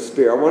living in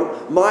despair. I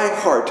want my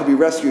heart to be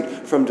rescued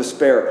from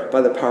despair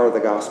by the power of the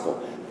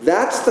gospel.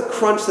 That's the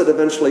crunch that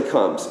eventually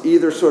comes,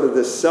 either sort of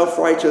this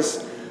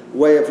self-righteous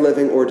way of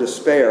living or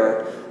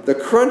despair. The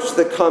crunch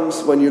that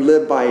comes when you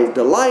live by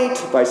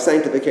delight, by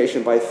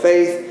sanctification, by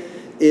faith,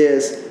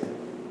 is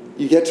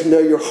you get to know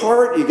your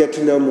heart, you get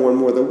to know more and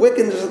more the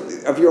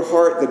wickedness of your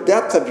heart, the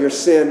depth of your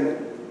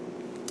sin,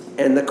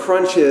 and the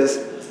crunch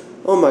is,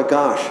 oh my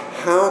gosh,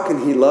 how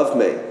can he love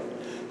me?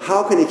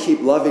 How can he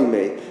keep loving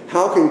me?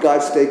 How can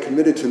God stay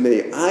committed to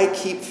me? I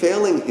keep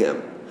failing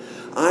him.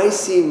 I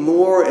see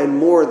more and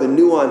more the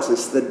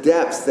nuances, the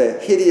depths, the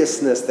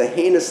hideousness, the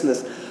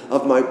heinousness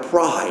of my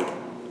pride.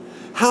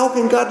 How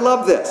can God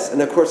love this?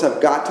 And of course,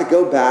 I've got to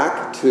go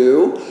back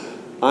to,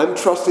 I'm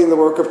trusting the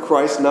work of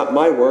Christ, not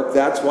my work.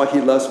 That's why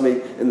he loves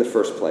me in the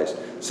first place.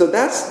 So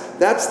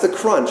that's the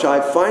crunch.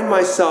 I find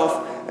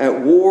myself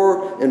at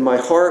war in my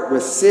heart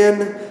with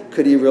sin.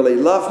 Could he really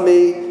love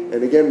me?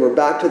 And again, we're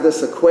back to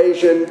this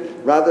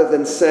equation. Rather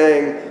than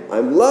saying,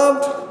 I'm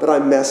loved, but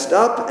I'm messed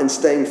up, and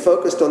staying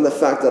focused on the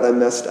fact that I'm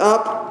messed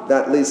up,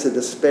 that leads to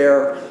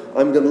despair.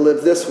 I'm going to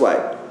live this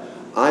way.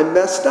 I'm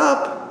messed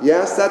up.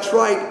 Yes, that's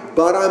right,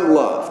 but I'm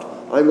loved.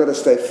 I'm going to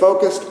stay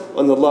focused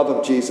on the love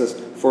of Jesus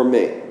for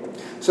me.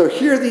 So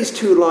here these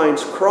two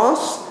lines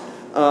cross.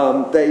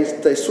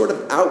 They sort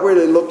of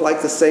outwardly look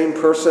like the same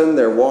person.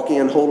 They're walking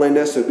in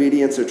holiness,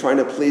 obedience. They're trying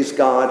to please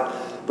God.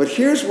 But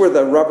here's where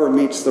the rubber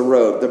meets the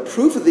road. The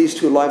proof of these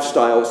two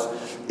lifestyles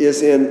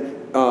is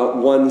in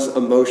one's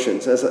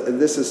emotions.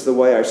 This is the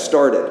way I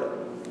started.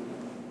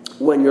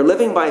 When you're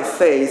living by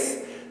faith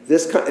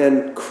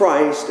and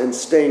Christ and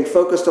staying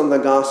focused on the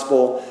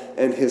gospel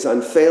and his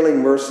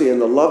unfailing mercy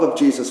and the love of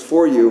Jesus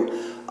for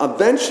you,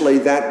 eventually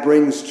that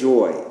brings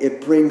joy.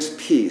 It brings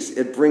peace.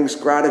 It brings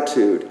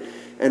gratitude.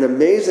 And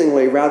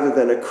amazingly, rather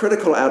than a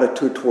critical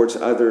attitude towards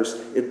others,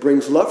 it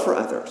brings love for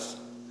others.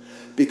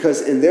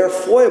 Because in their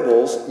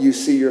foibles, you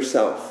see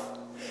yourself.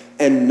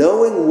 And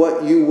knowing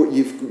what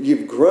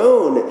you've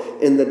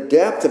grown in the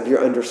depth of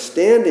your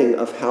understanding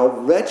of how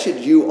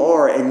wretched you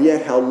are and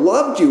yet how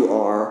loved you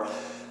are,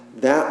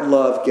 that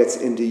love gets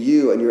into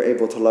you and you're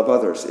able to love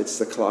others. It's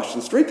the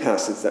Colossians 3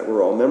 passage that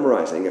we're all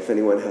memorizing. If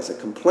anyone has a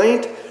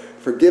complaint,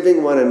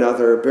 forgiving one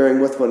another, bearing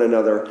with one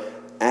another,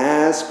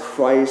 as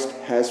Christ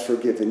has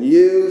forgiven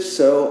you,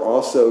 so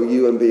also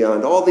you, and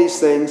beyond all these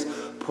things,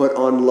 put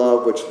on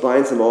love, which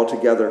binds them all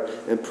together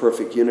in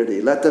perfect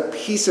unity. Let the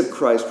peace of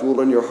Christ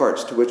rule in your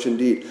hearts, to which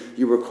indeed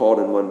you were called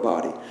in one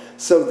body.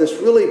 So this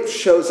really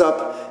shows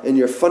up in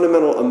your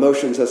fundamental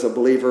emotions as a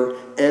believer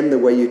and the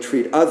way you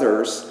treat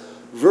others,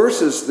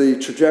 versus the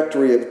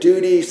trajectory of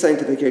duty,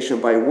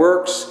 sanctification by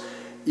works.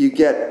 You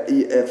get,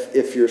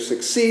 if you're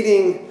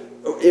succeeding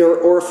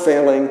or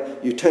failing,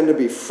 you tend to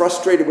be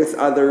frustrated with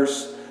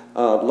others.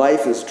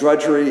 Life is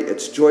drudgery,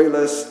 it's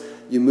joyless.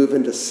 You move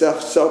into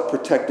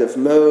self-protective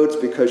modes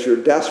because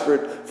you're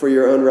desperate for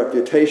your own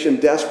reputation,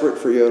 desperate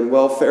for your own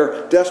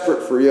welfare,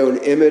 desperate for your own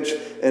image.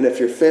 And if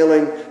you're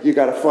failing, you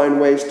got to find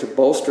ways to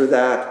bolster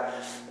that.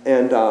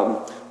 And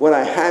what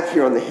I have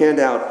here on the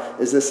handout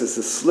is this is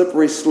a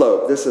slippery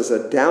slope. This is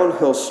a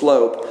downhill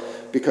slope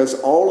because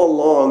all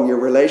along your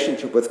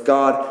relationship with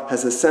God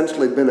has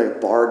essentially been a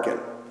bargain.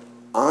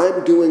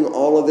 I'm doing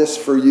all of this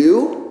for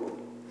you.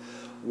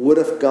 What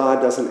if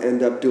God doesn't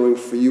end up doing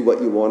for you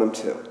what you want him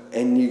to?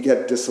 And you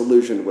get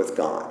disillusioned with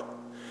God.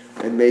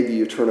 And maybe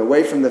you turn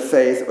away from the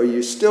faith, or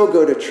you still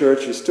go to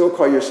church, you still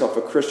call yourself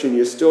a Christian,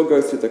 you still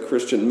go through the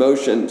Christian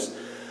motions,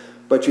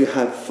 but you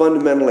have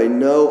fundamentally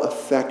no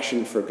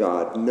affection for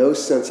God, no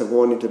sense of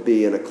wanting to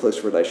be in a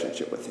close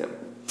relationship with him.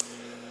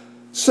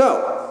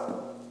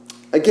 So,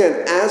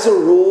 again, as a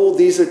rule,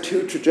 these are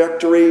two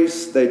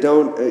trajectories. They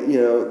don't,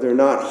 they're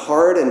not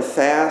hard and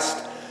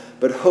fast,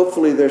 but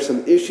hopefully there's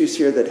some issues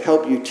here that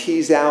help you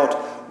tease out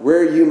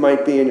where you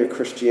might be in your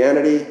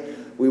Christianity.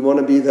 We want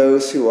to be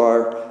those who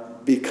are,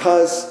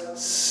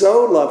 because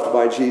so loved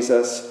by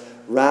Jesus,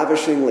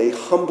 ravishingly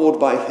humbled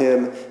by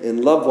him,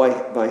 in love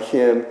by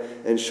him,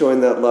 and showing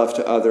that love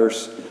to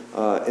others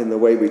in the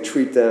way we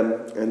treat them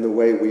and the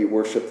way we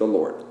worship the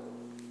Lord.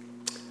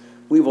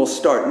 We will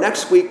start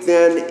next week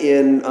then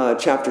in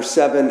chapter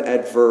 7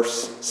 at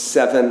verse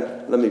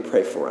 7. Let me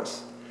pray for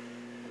us.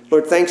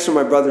 Lord, thanks for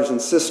my brothers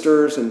and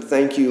sisters, and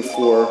thank you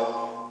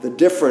for the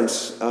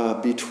difference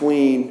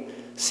between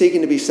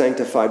seeking to be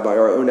sanctified by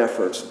our own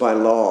efforts, by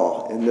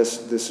law, and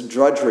this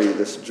drudgery,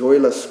 this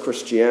joyless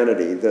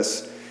Christianity,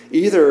 this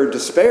either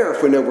despair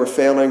if we know we're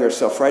failing or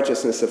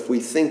self-righteousness if we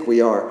think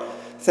we are.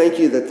 Thank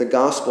you that the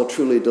gospel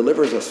truly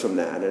delivers us from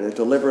that, and it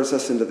delivers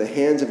us into the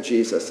hands of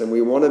Jesus, and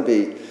we want to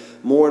be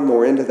more and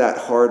more into that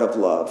heart of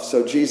love.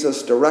 So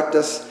Jesus, direct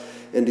us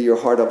into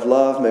your heart of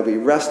love. May we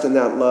rest in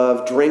that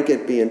love, drink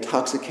it, be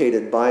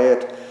intoxicated by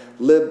it,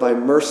 live by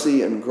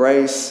mercy and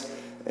grace,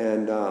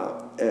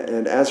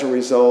 and as a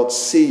result,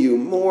 see you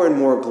more and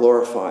more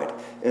glorified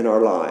in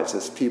our lives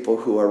as people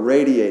who are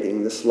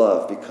radiating this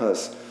love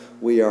because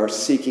we are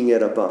seeking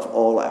it above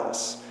all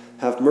else.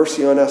 Have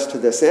mercy on us to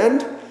this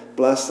end.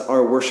 Bless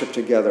our worship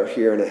together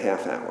here in a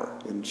half hour.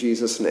 In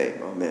Jesus' name,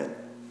 amen.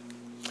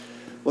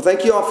 Well,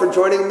 thank you all for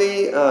joining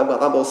me.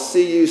 I will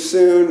see you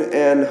soon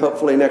and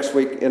hopefully next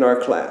week in our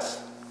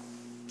class.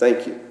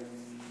 Thank you.